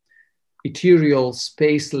ethereal,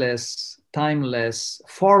 spaceless, timeless,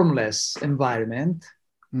 formless environment,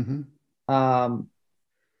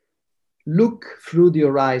 look through the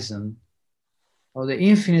horizon of the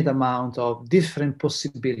infinite amount of different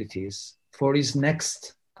possibilities for his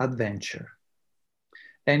next adventure.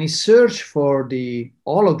 And he searched for the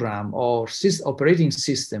hologram or operating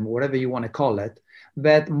system, whatever you want to call it,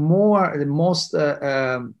 that the most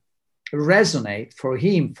resonate for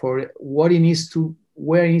him, for what he needs to,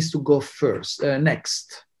 where he needs to go first,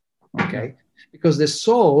 next. Okay, because the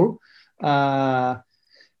soul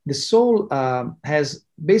has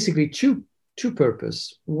basically two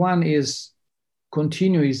purposes. One is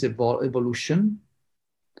continue his evolution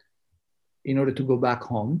in order to go back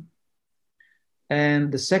home.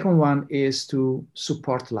 And the second one is to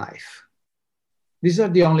support life. These are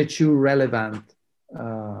the only two relevant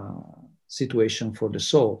situations for the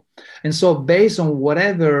soul. And so based on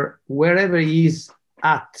wherever he is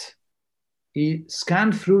at, he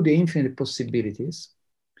scanned through the infinite possibilities.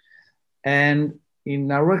 And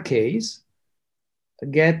in our case,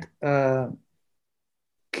 get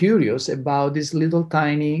curious about this little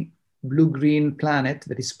tiny blue-green planet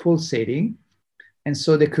that is pulsating. And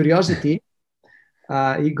so the curiosity,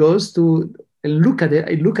 he goes to look at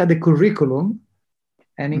the curriculum,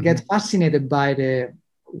 and he gets fascinated by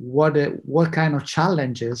what kind of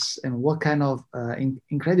challenges and what kind of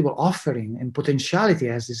incredible offering and potentiality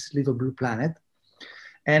has this little blue planet.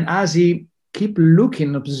 And as he keep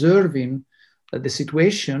looking, observing the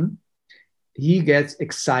situation, he gets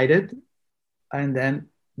excited, and then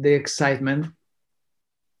the excitement,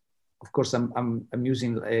 of course, I'm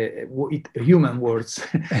using human words.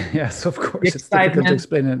 Yes, of course. It's difficult to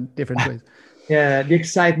explain in different ways. Yeah, the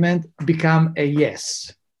excitement become a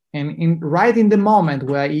yes. And right in the moment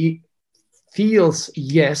where he feels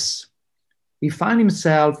yes, he finds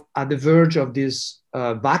himself at the verge of this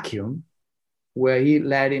vacuum where he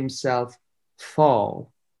let himself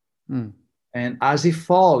fall. And as he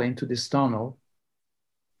falls into this tunnel,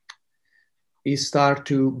 he starts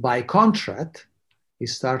to, by contrast, he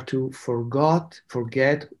starts to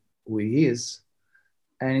forget who he is,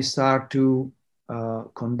 and he starts to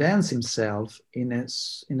condense himself in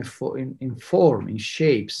form, in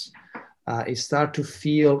shapes. He starts to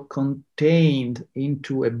feel contained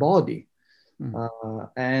into a body,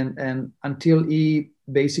 and until he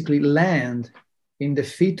basically lands in the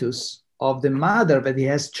fetus of the mother that he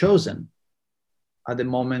has chosen at the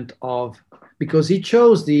moment of, because he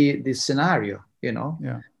chose the scenario, you know.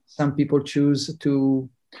 Yeah. Some people choose to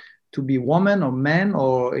be woman or man,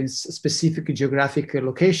 or in specific geographic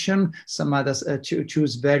location. Some others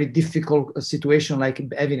choose very difficult situation, like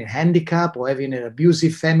having a handicap, or having an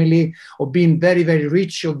abusive family, or being very, very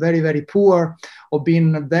rich, or very, very poor, or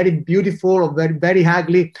being very beautiful, or very, very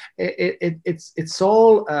ugly. It's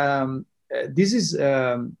all, this is,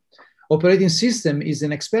 operating system is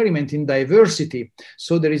an experiment in diversity.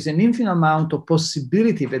 So there is an infinite amount of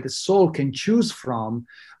possibility that the soul can choose from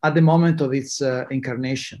at the moment of its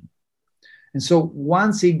incarnation. And so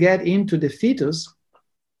once he get into the fetus,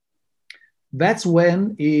 that's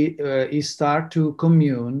when he start to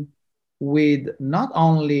commune with not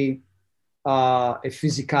only a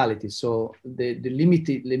physicality, so the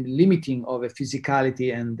limiting of a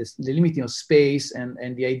physicality and the limiting of space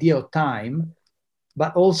and the idea of time,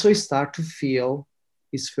 but also he start to feel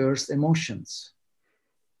his first emotions.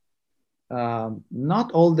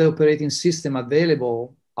 Not all the operating system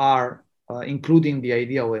available are including the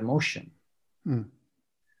idea of emotion.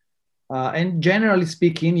 And generally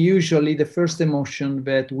speaking, usually the first emotion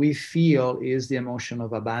that we feel is the emotion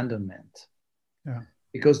of abandonment. Yeah.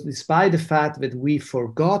 Because despite the fact that we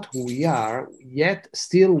forgot who we are, yet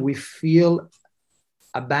still we feel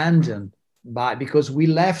abandoned because we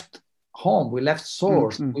left home, we left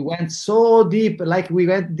source, we went so deep, like we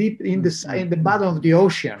went deep in the bottom of the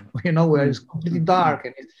ocean, where it's completely dark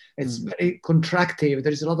and it's very contractive.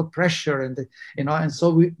 There is a lot of pressure, and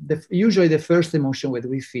so usually the first emotion that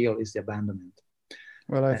we feel is the abandonment.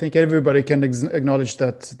 Well, I think everybody can acknowledge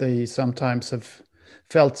that they sometimes have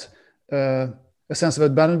felt a sense of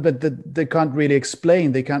abandonment, but they can't really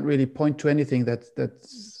explain. They can't really point to anything that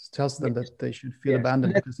tells them that they should feel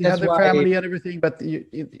abandoned, because they have their family and everything, but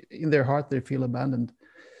in their heart they feel abandoned.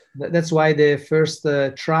 That's why the first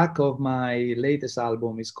track of my latest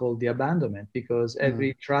album is called The Abandonment, because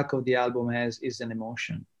every track of the album is an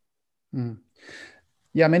emotion.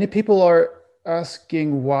 Yeah, many people are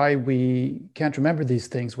asking why we can't remember these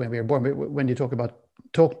things when we are born. When you talk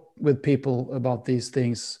with people about these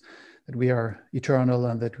things, that we are eternal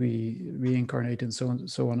and that we reincarnate and so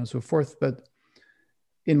on and so forth. But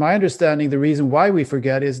in my understanding, the reason why we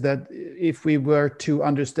forget is that if we were to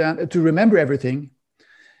remember everything,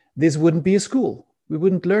 this wouldn't be a school. We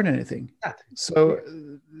wouldn't learn anything. So,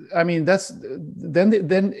 I mean,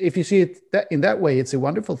 then if you see it in that way, it's a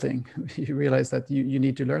wonderful thing. You realize that you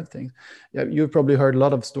need to learn things. You've probably heard a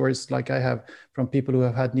lot of stories like I have from people who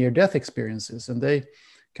have had near-death experiences, and they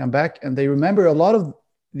come back and they remember a lot of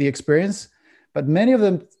the experience, but many of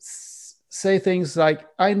them say things like,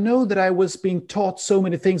 I know that I was being taught so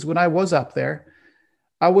many things when I was up there.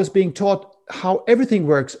 I was being taught how everything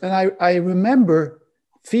works. And I remember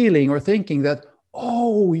feeling or thinking that,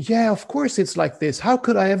 oh yeah, of course it's like this. How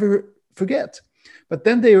could I ever forget? But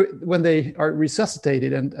then when they are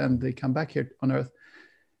resuscitated and they come back here on Earth,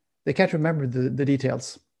 they can't remember the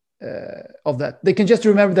details of that. They can just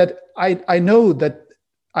remember that I know that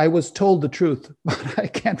I was told the truth, but I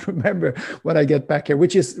can't remember when I get back here,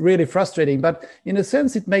 which is really frustrating. But in a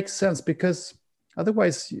sense, it makes sense, because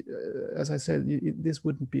otherwise, as I said, this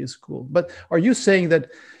wouldn't be a school. But are you saying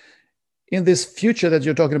that in this future that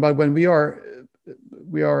you're talking about, when we are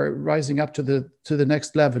rising up to the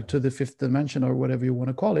next level, to the fifth dimension, or whatever you want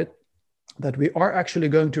to call it, that we are actually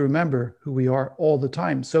going to remember who we are all the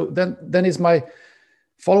time? So then is my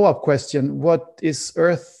follow-up question: what is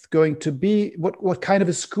Earth going to be? What kind of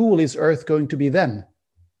a school is Earth going to be then?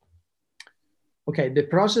 Okay, the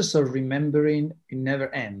process of remembering, it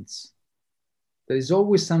never ends. There is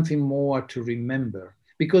always something more to remember,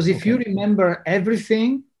 because if you remember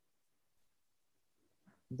everything,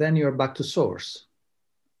 then you're back to source.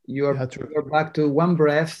 You're back to one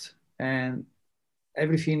breath, and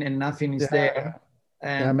everything and nothing is there,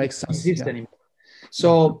 and that makes sense. It doesn't exist anymore.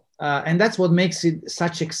 So. And that's what makes it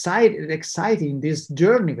such exciting, this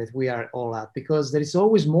journey that we are all at, because there is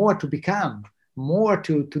always more to become, more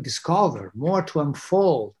to discover, more to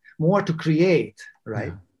unfold, more to create,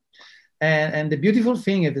 right? Yeah. And the beautiful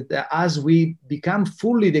thing is that as we become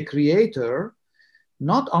fully the creator,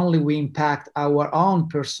 not only we impact our own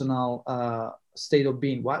personal state of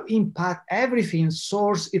being, but we impact everything,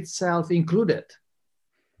 source itself included.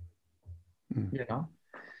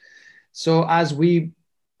 So as we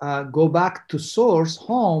go back to source,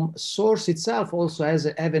 home, source itself also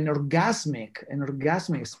have an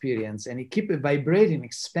orgasmic experience, and it keeps vibrating,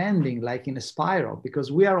 expanding like in a spiral,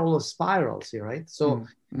 because we are all spirals here, right? So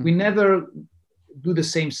we never do the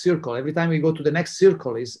same circle. Every time we go to the next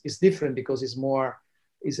circle is different, because it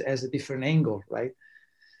has a different angle, right?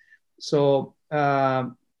 So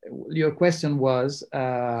your question was,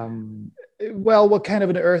 well, what kind of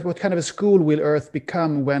a school will Earth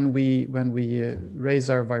become when we raise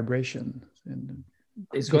our vibration?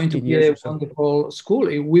 It's going to be a wonderful school.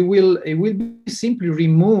 It will be simply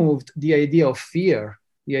removed the idea of fear,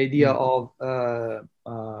 the idea of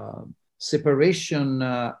separation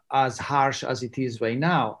as harsh as it is right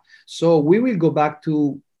now. So we will go back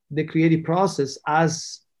to the creative process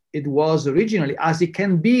as it was originally, as it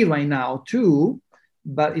can be right now too,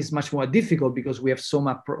 but it's much more difficult because we have so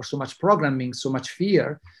much programming, so much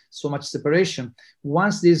fear, so much separation.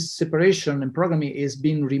 Once this separation and programming is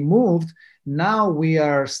being removed, now we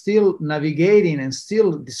are still navigating and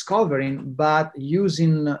still discovering, but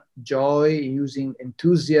using joy, using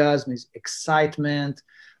enthusiasm, excitement,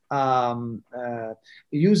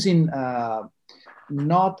 using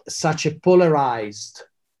not such a polarized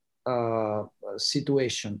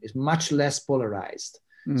situation. It's much less polarized.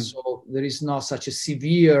 So there is not such a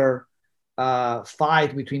severe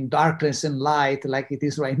fight between darkness and light like it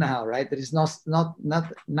is right now, right? There is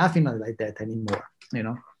nothing like that anymore, you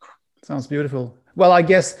know. Sounds beautiful. Well, I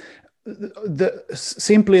guess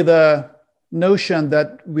simply the notion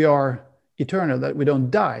that we are eternal, that we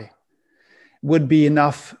don't die, would be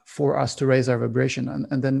enough for us to raise our vibration,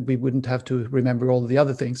 and then we wouldn't have to remember all the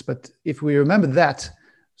other things. But if we remember that,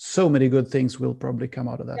 so many good things will probably come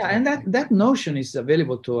out of that. Yeah, and that notion is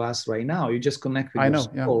available to us right now. You just connect with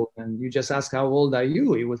your soul, and you just ask, "How old are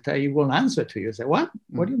you?" He will tell you, will answer to you. You say, "What?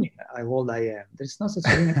 What do you mean? How old I am?" There's no such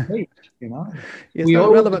thing as age, you know. It's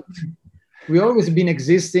not relevant. We always been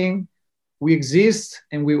existing. We exist,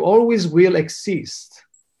 and we always will exist.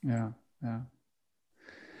 Yeah, yeah.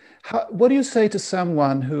 What do you say to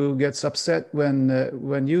someone who gets upset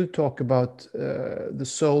when you talk about the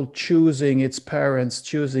soul choosing its parents,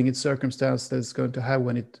 choosing its circumstance that it's going to have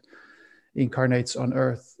when it incarnates on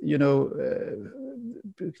Earth? You know,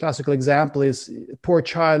 classical example is a poor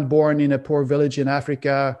child born in a poor village in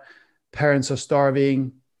Africa, parents are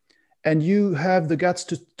starving, and you have the guts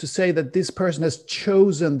to say that this person has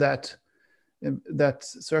chosen that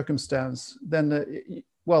circumstance. Then,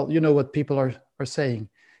 well, you know what people are saying.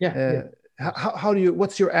 Yeah. How do you?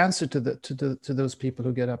 What's your answer to those people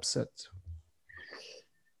who get upset?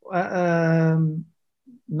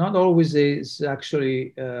 Not always is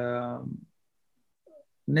actually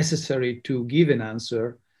necessary to give an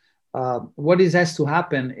answer. What has to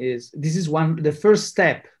happen is the first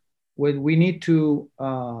step what we need to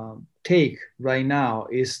take right now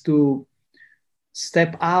is to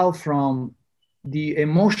step out from the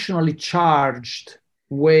emotionally charged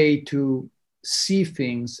way to see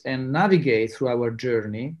things and navigate through our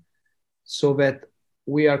journey, so that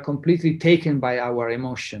we are completely taken by our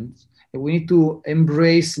emotions. And we need to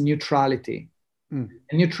embrace neutrality. And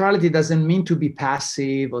neutrality doesn't mean to be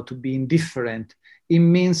passive or to be indifferent. It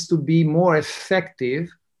means to be more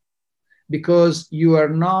effective, because you are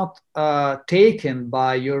not taken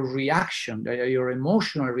by your reaction, your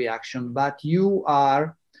emotional reaction, but you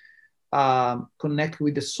are connect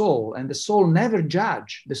with the soul, and the soul never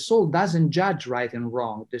judge. The soul doesn't judge right and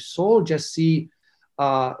wrong. The soul just see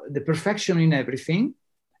the perfection in everything,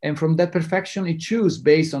 and from that perfection it chooses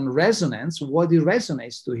based on resonance what it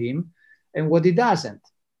resonates to him and what it doesn't.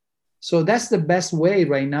 So that's the best way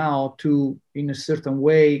right now to, in a certain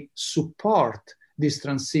way, support this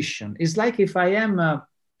transition. It's like if I am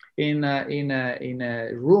in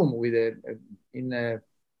a room with a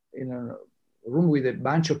room with a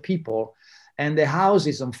bunch of people and the house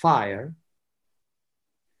is on fire.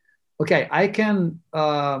 Okay, I can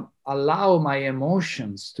allow my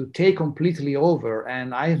emotions to take completely over,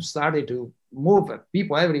 and I have started to move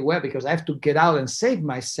people everywhere because I have to get out and save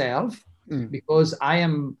myself, because I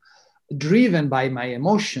am driven by my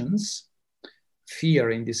emotions,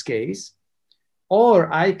 fear in this case.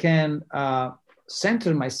 Or I can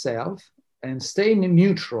center myself and stay in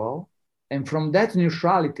neutral. And from that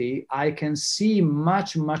neutrality, I can see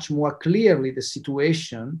much, much more clearly the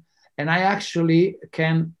situation. And I actually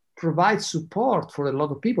can provide support for a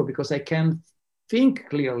lot of people because I can think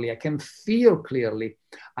clearly, I can feel clearly,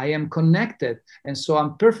 I am connected. And so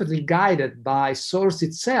I'm perfectly guided by Source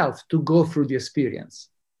itself to go through the experience.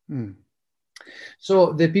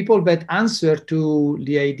 So the people that answer to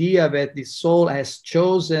the idea that the soul has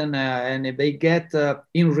chosen and they get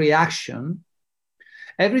in reaction,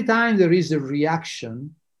 every time there is a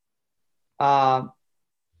reaction,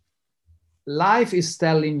 life is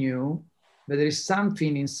telling you that there is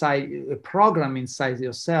something inside, a program inside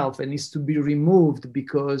yourself, and needs to be removed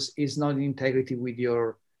because it's not in integrity with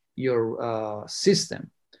your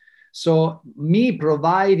system. So me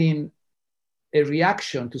providing a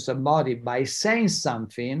reaction to somebody by saying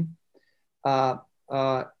something,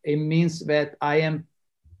 it means that I am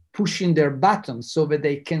pushing their buttons so that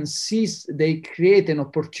they can see, they create an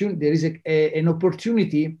opportunity. There is an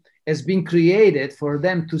opportunity has been created for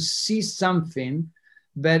them to see something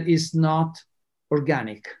that is not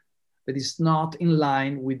organic, that is not in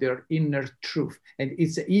line with their inner truth. And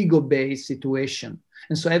it's an ego-based situation.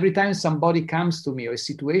 And so every time somebody comes to me or a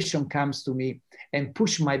situation comes to me and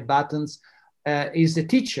push my buttons, is the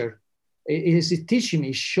teacher Is teaching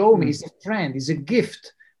me, show me, is a friend, is a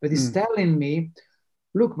gift, but it's telling me,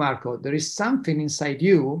 look, Marco, there is something inside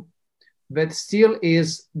you that still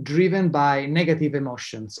is driven by negative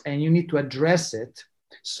emotions, and you need to address it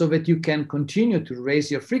so that you can continue to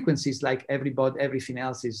raise your frequencies like everything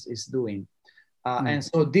else is doing. And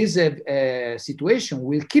so this situation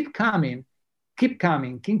will keep coming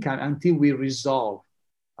until we resolve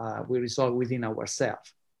within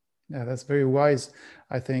ourselves. Yeah, that's very wise,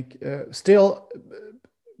 I think. Still,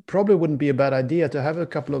 probably wouldn't be a bad idea to have a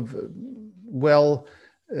couple of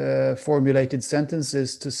formulated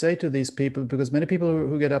sentences to say to these people, because many people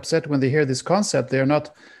who get upset when they hear this concept, they're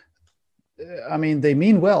not, I mean, they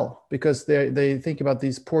mean well, because they think about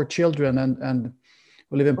these poor children and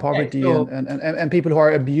who live in poverty, and people who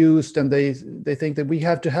are abused, and they think that we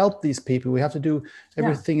have to help these people. We have to do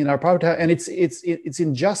everything in our power to help. And it's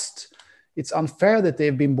unjust. It's unfair that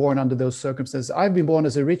they've been born under those circumstances. I've been born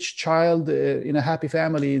as a rich child in a happy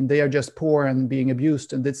family, and they are just poor and being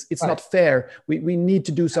abused, and it's not fair. We need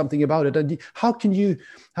to do something about it. And how can you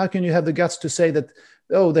have the guts to say that,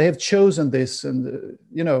 oh, they have chosen this, and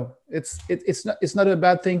it's not a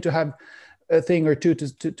bad thing to have a thing or two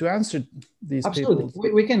to answer these Absolutely.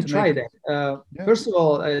 people. We can try that. First of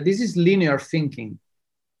all, this is linear thinking.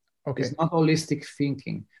 Okay. It's not holistic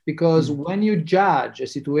thinking, because when you judge a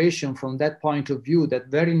situation from that point of view, that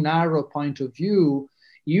very narrow point of view,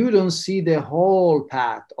 you don't see the whole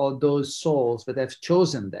path of those souls that have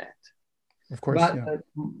chosen that. Of course. But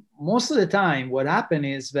most of the time, what happens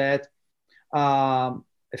is that a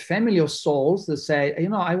family of souls that say,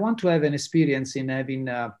 I want to have an experience in having,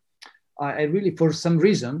 I really, for some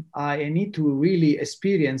reason, I need to really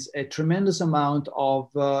experience a tremendous amount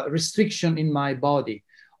of restriction in my body,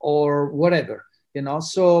 or whatever,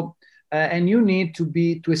 so and you need to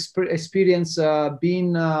experience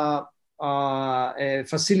being a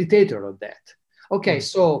facilitator of that. Okay,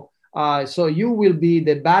 so you will be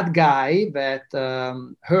the bad guy that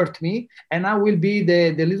hurt me, and I will be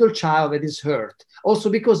the little child that is hurt. Also,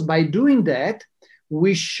 because by doing that,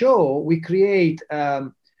 we create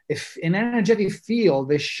an energetic field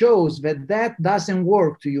that shows that doesn't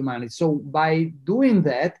work to humanity. So by doing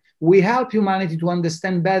that, we help humanity to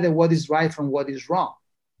understand better what is right from what is wrong.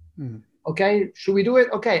 Okay, should we do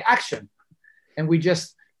it? Okay, action. And we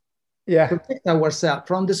just protect ourselves.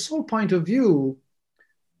 From the soul point of view,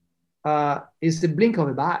 it's the blink of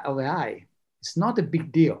an eye. It's not a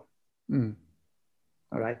big deal.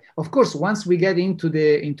 All right. Of course, once we get into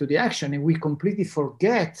the action and we completely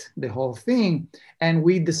forget the whole thing, and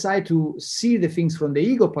we decide to see the things from the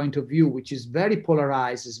ego point of view, which is very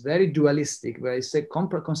polarized, is very dualistic, where it's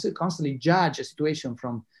constantly judge a situation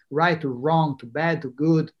from right to wrong, to bad to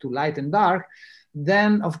good, to light and dark,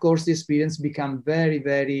 then of course the experience becomes very,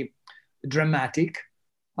 very dramatic.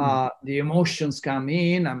 The emotions come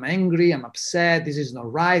in. I'm angry. I'm upset. This is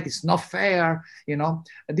not right. It's not fair.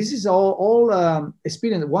 This is all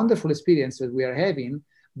experience, wonderful experience that we are having,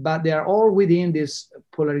 but they are all within this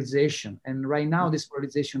polarization. And right now, this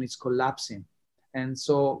polarization is collapsing. And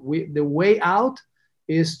so the way out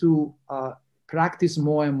is to practice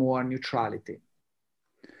more and more neutrality.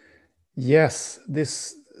 Yes,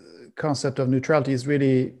 this concept of neutrality is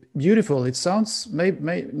really beautiful. It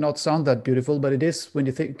may not sound that beautiful, but it is when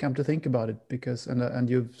you come to think about it, because and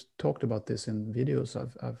you've talked about this in videos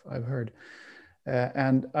I've heard,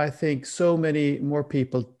 and I think so many more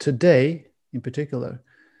people today, in particular,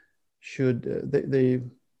 should they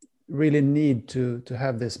really need to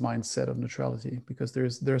have this mindset of neutrality, because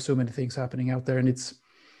there are so many things happening out there, and it's,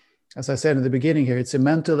 as I said in the beginning here, it's a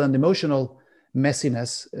mental and emotional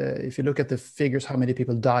messiness. If you look at the figures, how many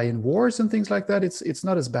people die in wars and things like that, it's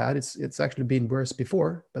not as bad. It's actually been worse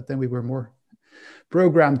before, but then we were more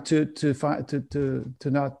programmed to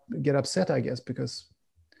not get upset, I guess, because,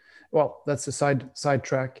 well, that's a side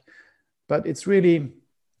track. But it's really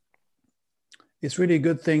a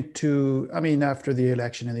good thing to, I mean, after the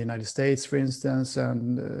election in the United States, for instance,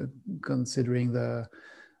 and considering the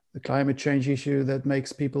climate change issue that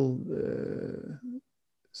makes people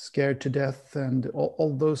scared to death, and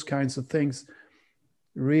all those kinds of things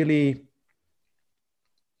really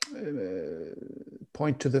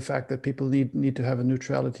point to the fact that people need to have a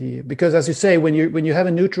neutrality, because, as you say, when you have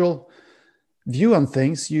a neutral view on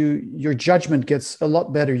things, your judgment gets a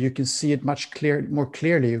lot better. You can see it more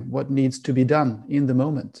clearly what needs to be done in the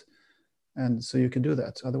moment, and so you can do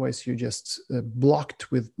that. Otherwise, you're just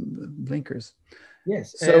blocked with blinkers.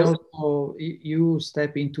 Yes. So you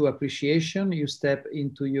step into appreciation, you step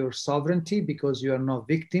into your sovereignty, because you are not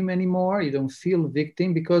victim anymore. You don't feel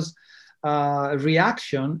victim, because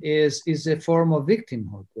reaction is a form of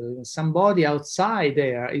victimhood. Somebody outside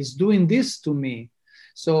there is doing this to me.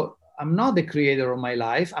 So I'm not the creator of my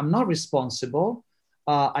life. I'm not responsible.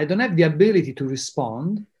 I don't have the ability to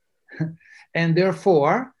respond. And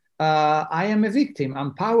therefore, I am a victim.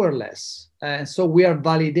 I'm powerless. And so we are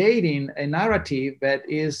validating a narrative that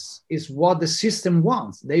is what the system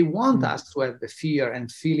wants. They want us to have the fear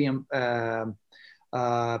and feeling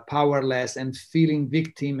powerless and feeling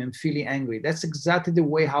victim and feeling angry. That's exactly the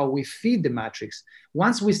way how we feed the matrix.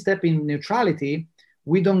 Once we step in neutrality,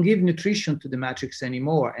 we don't give nutrition to the matrix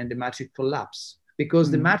anymore, and the matrix collapses, because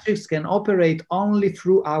the matrix can operate only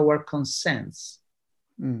through our consents.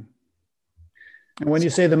 And when you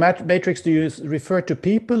say the matrix, do you refer to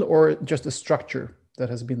people or just a structure that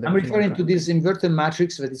has been there? I'm referring to this inverted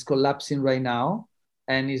matrix that is collapsing right now,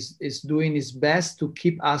 and is doing its best to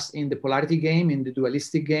keep us in the polarity game, in the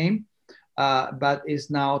dualistic game, but is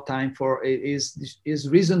now time for, is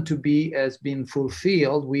reason to be has been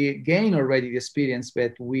fulfilled. We gained already the experience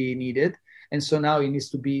that we needed, and so now it needs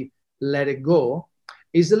to be let it go.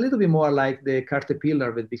 It's a little bit more like the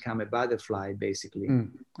caterpillar that become a butterfly, basically.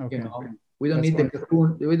 Okay. You know, we don't need the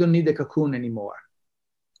cocoon. We don't need the cocoon anymore.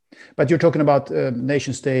 But you're talking about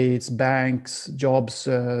nation states, banks, jobs,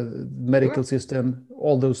 medical system,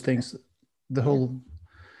 all those things, the whole,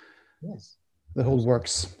 the whole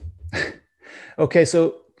works. Okay,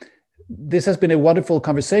 so this has been a wonderful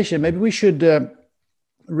conversation. Maybe we should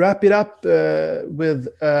wrap it up with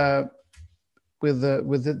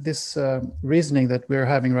this reasoning that we're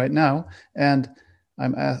having right now. And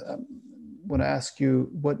I want to ask you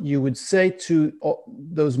what you would say to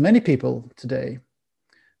those many people today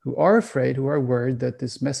who are afraid, who are worried that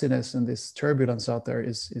this messiness and this turbulence out there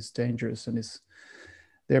is dangerous, and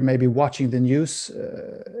they're maybe watching the news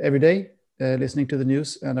every day, listening to the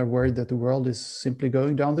news, and are worried that the world is simply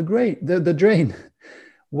going down the drain.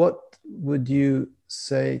 What would you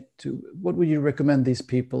say what would you recommend these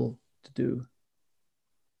people to do?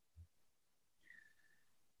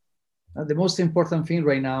 The most important thing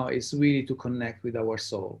right now is really to connect with our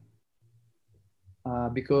soul.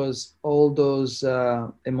 Because all those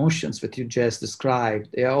emotions that you just described,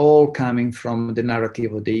 they are all coming from the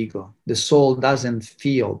narrative of the ego. The soul doesn't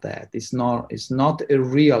feel that. It's not a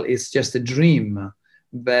real, it's just a dream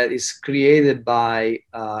that is created by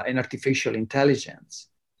an artificial intelligence.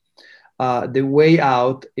 The way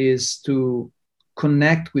out is to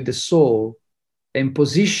connect with the soul and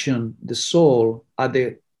position the soul at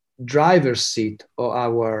the driver's seat of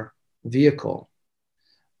our vehicle.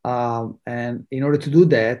 And in order to do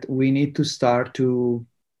that, we need to start to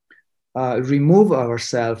remove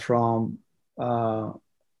ourselves from the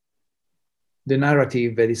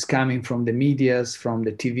narrative that is coming from the medias, from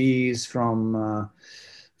the TVs, from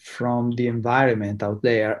the environment out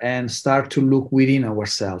there, and start to look within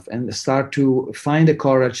ourselves and start to find the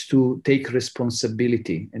courage to take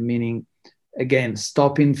responsibility. And meaning, again,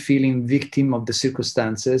 stopping feeling victim of the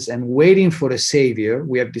circumstances and waiting for a savior.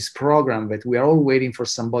 We have this program that we are all waiting for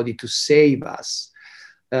somebody to save us.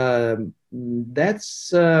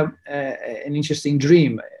 That's an interesting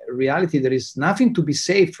dream. Reality, there is nothing to be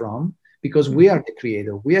saved from, because we are the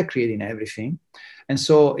creator. We are creating everything. And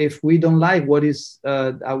so if we don't like what is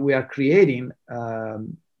we are creating,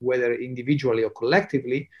 whether individually or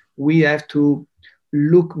collectively, we have to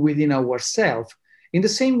look within ourselves. In the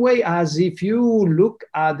same way as if you look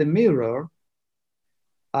at the mirror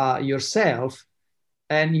yourself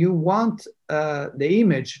and you want the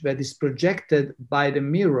image that is projected by the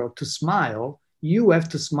mirror to smile, you have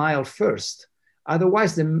to smile first.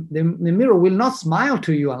 Otherwise, the mirror will not smile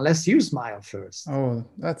to you unless you smile first. Oh,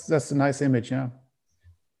 that's a nice image, yeah.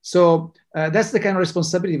 So that's the kind of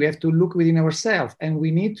responsibility. We have to look within ourselves, and we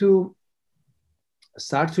need to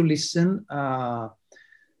start to listen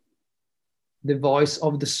the voice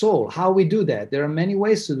of the soul. How we do that? There are many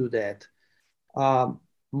ways to do that.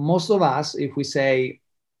 Most of us, if we say,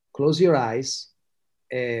 close your eyes,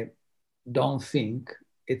 don't think,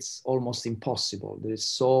 it's almost impossible. There is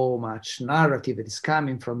so much narrative that is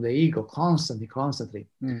coming from the ego constantly.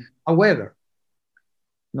 However,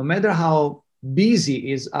 no matter how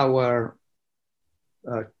busy is our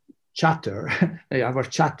chatter, our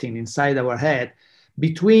chatting inside our head,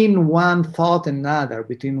 between one thought and another,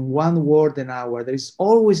 between one word and another, there is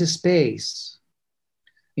always a space.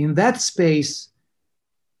 In that space,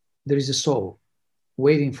 there is a soul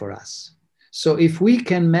waiting for us. So if we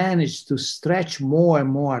can manage to stretch more and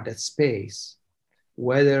more that space,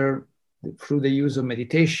 whether through the use of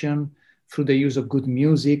meditation, through the use of good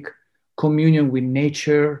music, communion with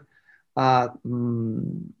nature,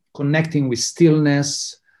 connecting with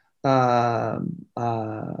stillness,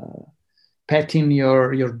 petting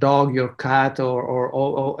your dog, your cat,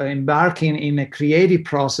 or embarking in a creative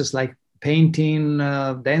process like painting,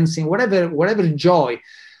 dancing, whatever joy.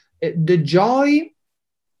 The joy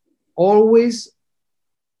always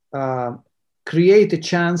create a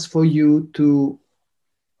chance for you to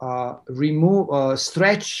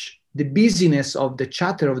stretch the busyness of the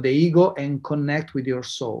chatter of the ego and connect with your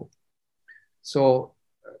soul. So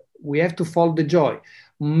we have to follow the joy.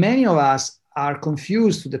 Many of us are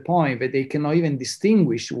confused to the point that they cannot even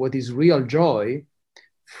distinguish what is real joy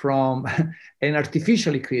from an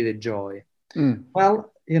artificially created joy.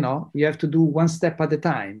 Well, you have to do one step at a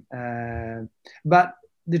time. But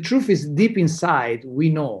the truth is, deep inside, we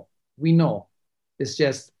know. It's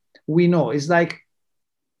just, we know. It's like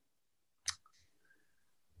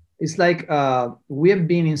we have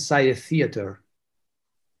been inside a theater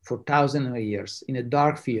for thousands of years, in a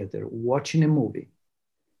dark theater, watching a movie.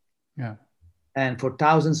 Yeah. And for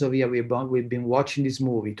thousands of years, we've been watching this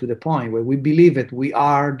movie to the point where we believe that we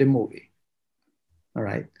are the movie. All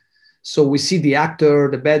right. So we see the actor,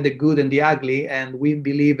 the bad, the good, and the ugly, and we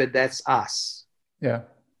believe that that's us. Yeah.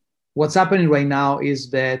 What's happening right now is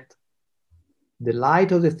that the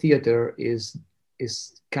light of the theater is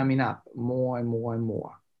coming up more and more and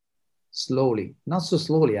more, slowly, not so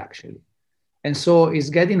slowly actually. And so it's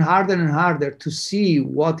getting harder and harder to see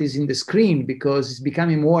what is in the screen because it's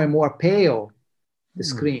becoming more and more pale, the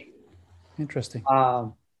screen. Interesting.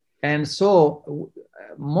 And so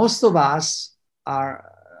most of us are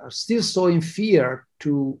still so in fear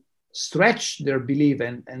to stretch their belief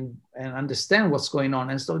and understand what's going on.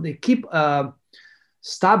 And so they keep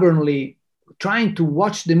stubbornly trying to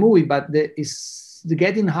watch the movie, but it's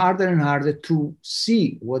getting harder and harder to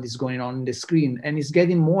see what is going on in the screen. And it's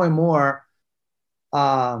getting more and more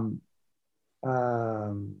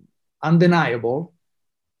undeniable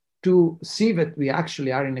to see that we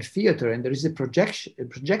actually are in a theater and there is a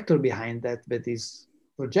projector behind that is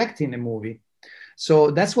projecting a movie.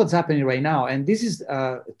 So that's what's happening right now. And this is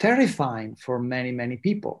terrifying for many, many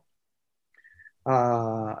people.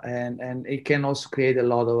 And it can also create a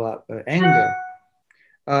lot of anger.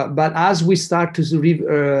 But as we start to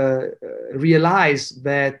realize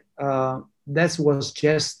that that was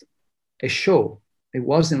just a show, it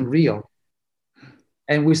wasn't real,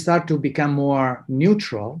 and we start to become more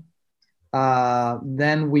neutral,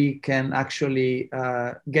 then we can actually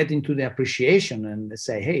get into the appreciation and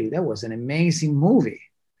say, hey, that was an amazing movie.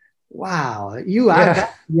 Wow, you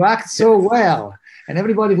act so well. And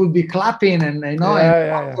everybody would be clapping and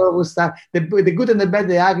would start, the good and the bad,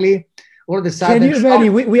 the ugly, all of a sudden. Can you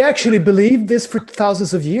imagine? We actually believed this for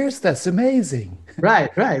thousands of years? That's amazing. Right,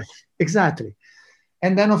 exactly.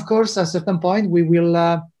 And then, of course, at a certain point, we will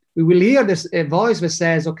hear this a voice that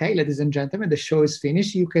says, okay, ladies and gentlemen, the show is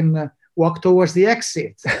finished. You can walk towards the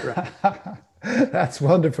exit. Right. That's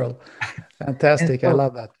wonderful. Fantastic. So, I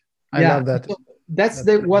love that. I love that. So that's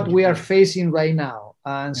what we are facing right now.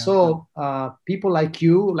 And so people like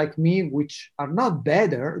you, like me, which are not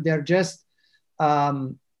better, they're just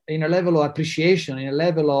in a level of appreciation, in a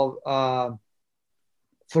level of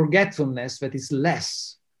forgetfulness that is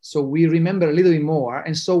less. So we remember a little bit more.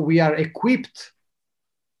 And so we are equipped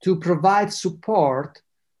to provide support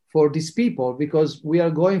for these people because we are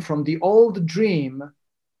going from the old dream.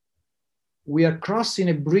 We are crossing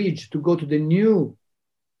a bridge to go to the new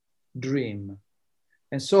dream.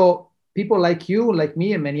 And so people like you, like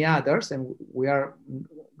me, and many others, and we are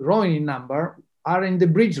growing in number, are in the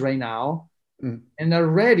bridge right now and are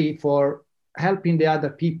ready for helping the other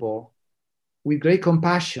people with great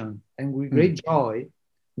compassion and with great joy,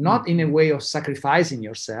 not in a way of sacrificing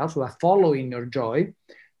yourself, but following your joy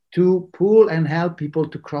to pull and help people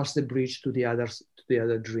to cross the bridge to the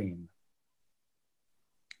other dream.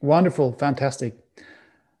 Wonderful, fantastic.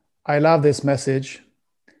 I love this message.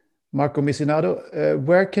 Marco Missinato,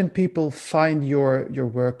 where can people find your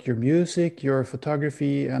work, your music, your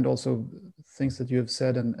photography, and also things that you have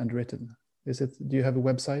said and written? Do you have a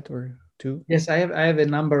website or two? Yes, I have a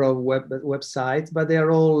number of websites, but they are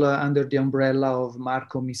all under the umbrella of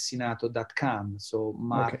marcomissinato.com. So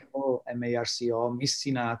Marco, M-A-R-C-O,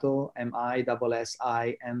 Missinato, M-I-S-S-I-N-A-T-O.com.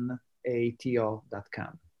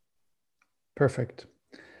 Perfect.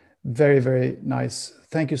 Very, very nice.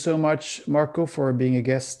 Thank you so much, Marco, for being a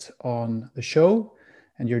guest on the show.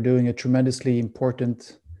 And you're doing a tremendously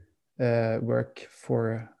important work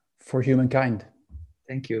for humankind.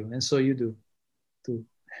 Thank you. And so you do too.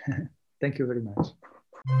 Thank you very much.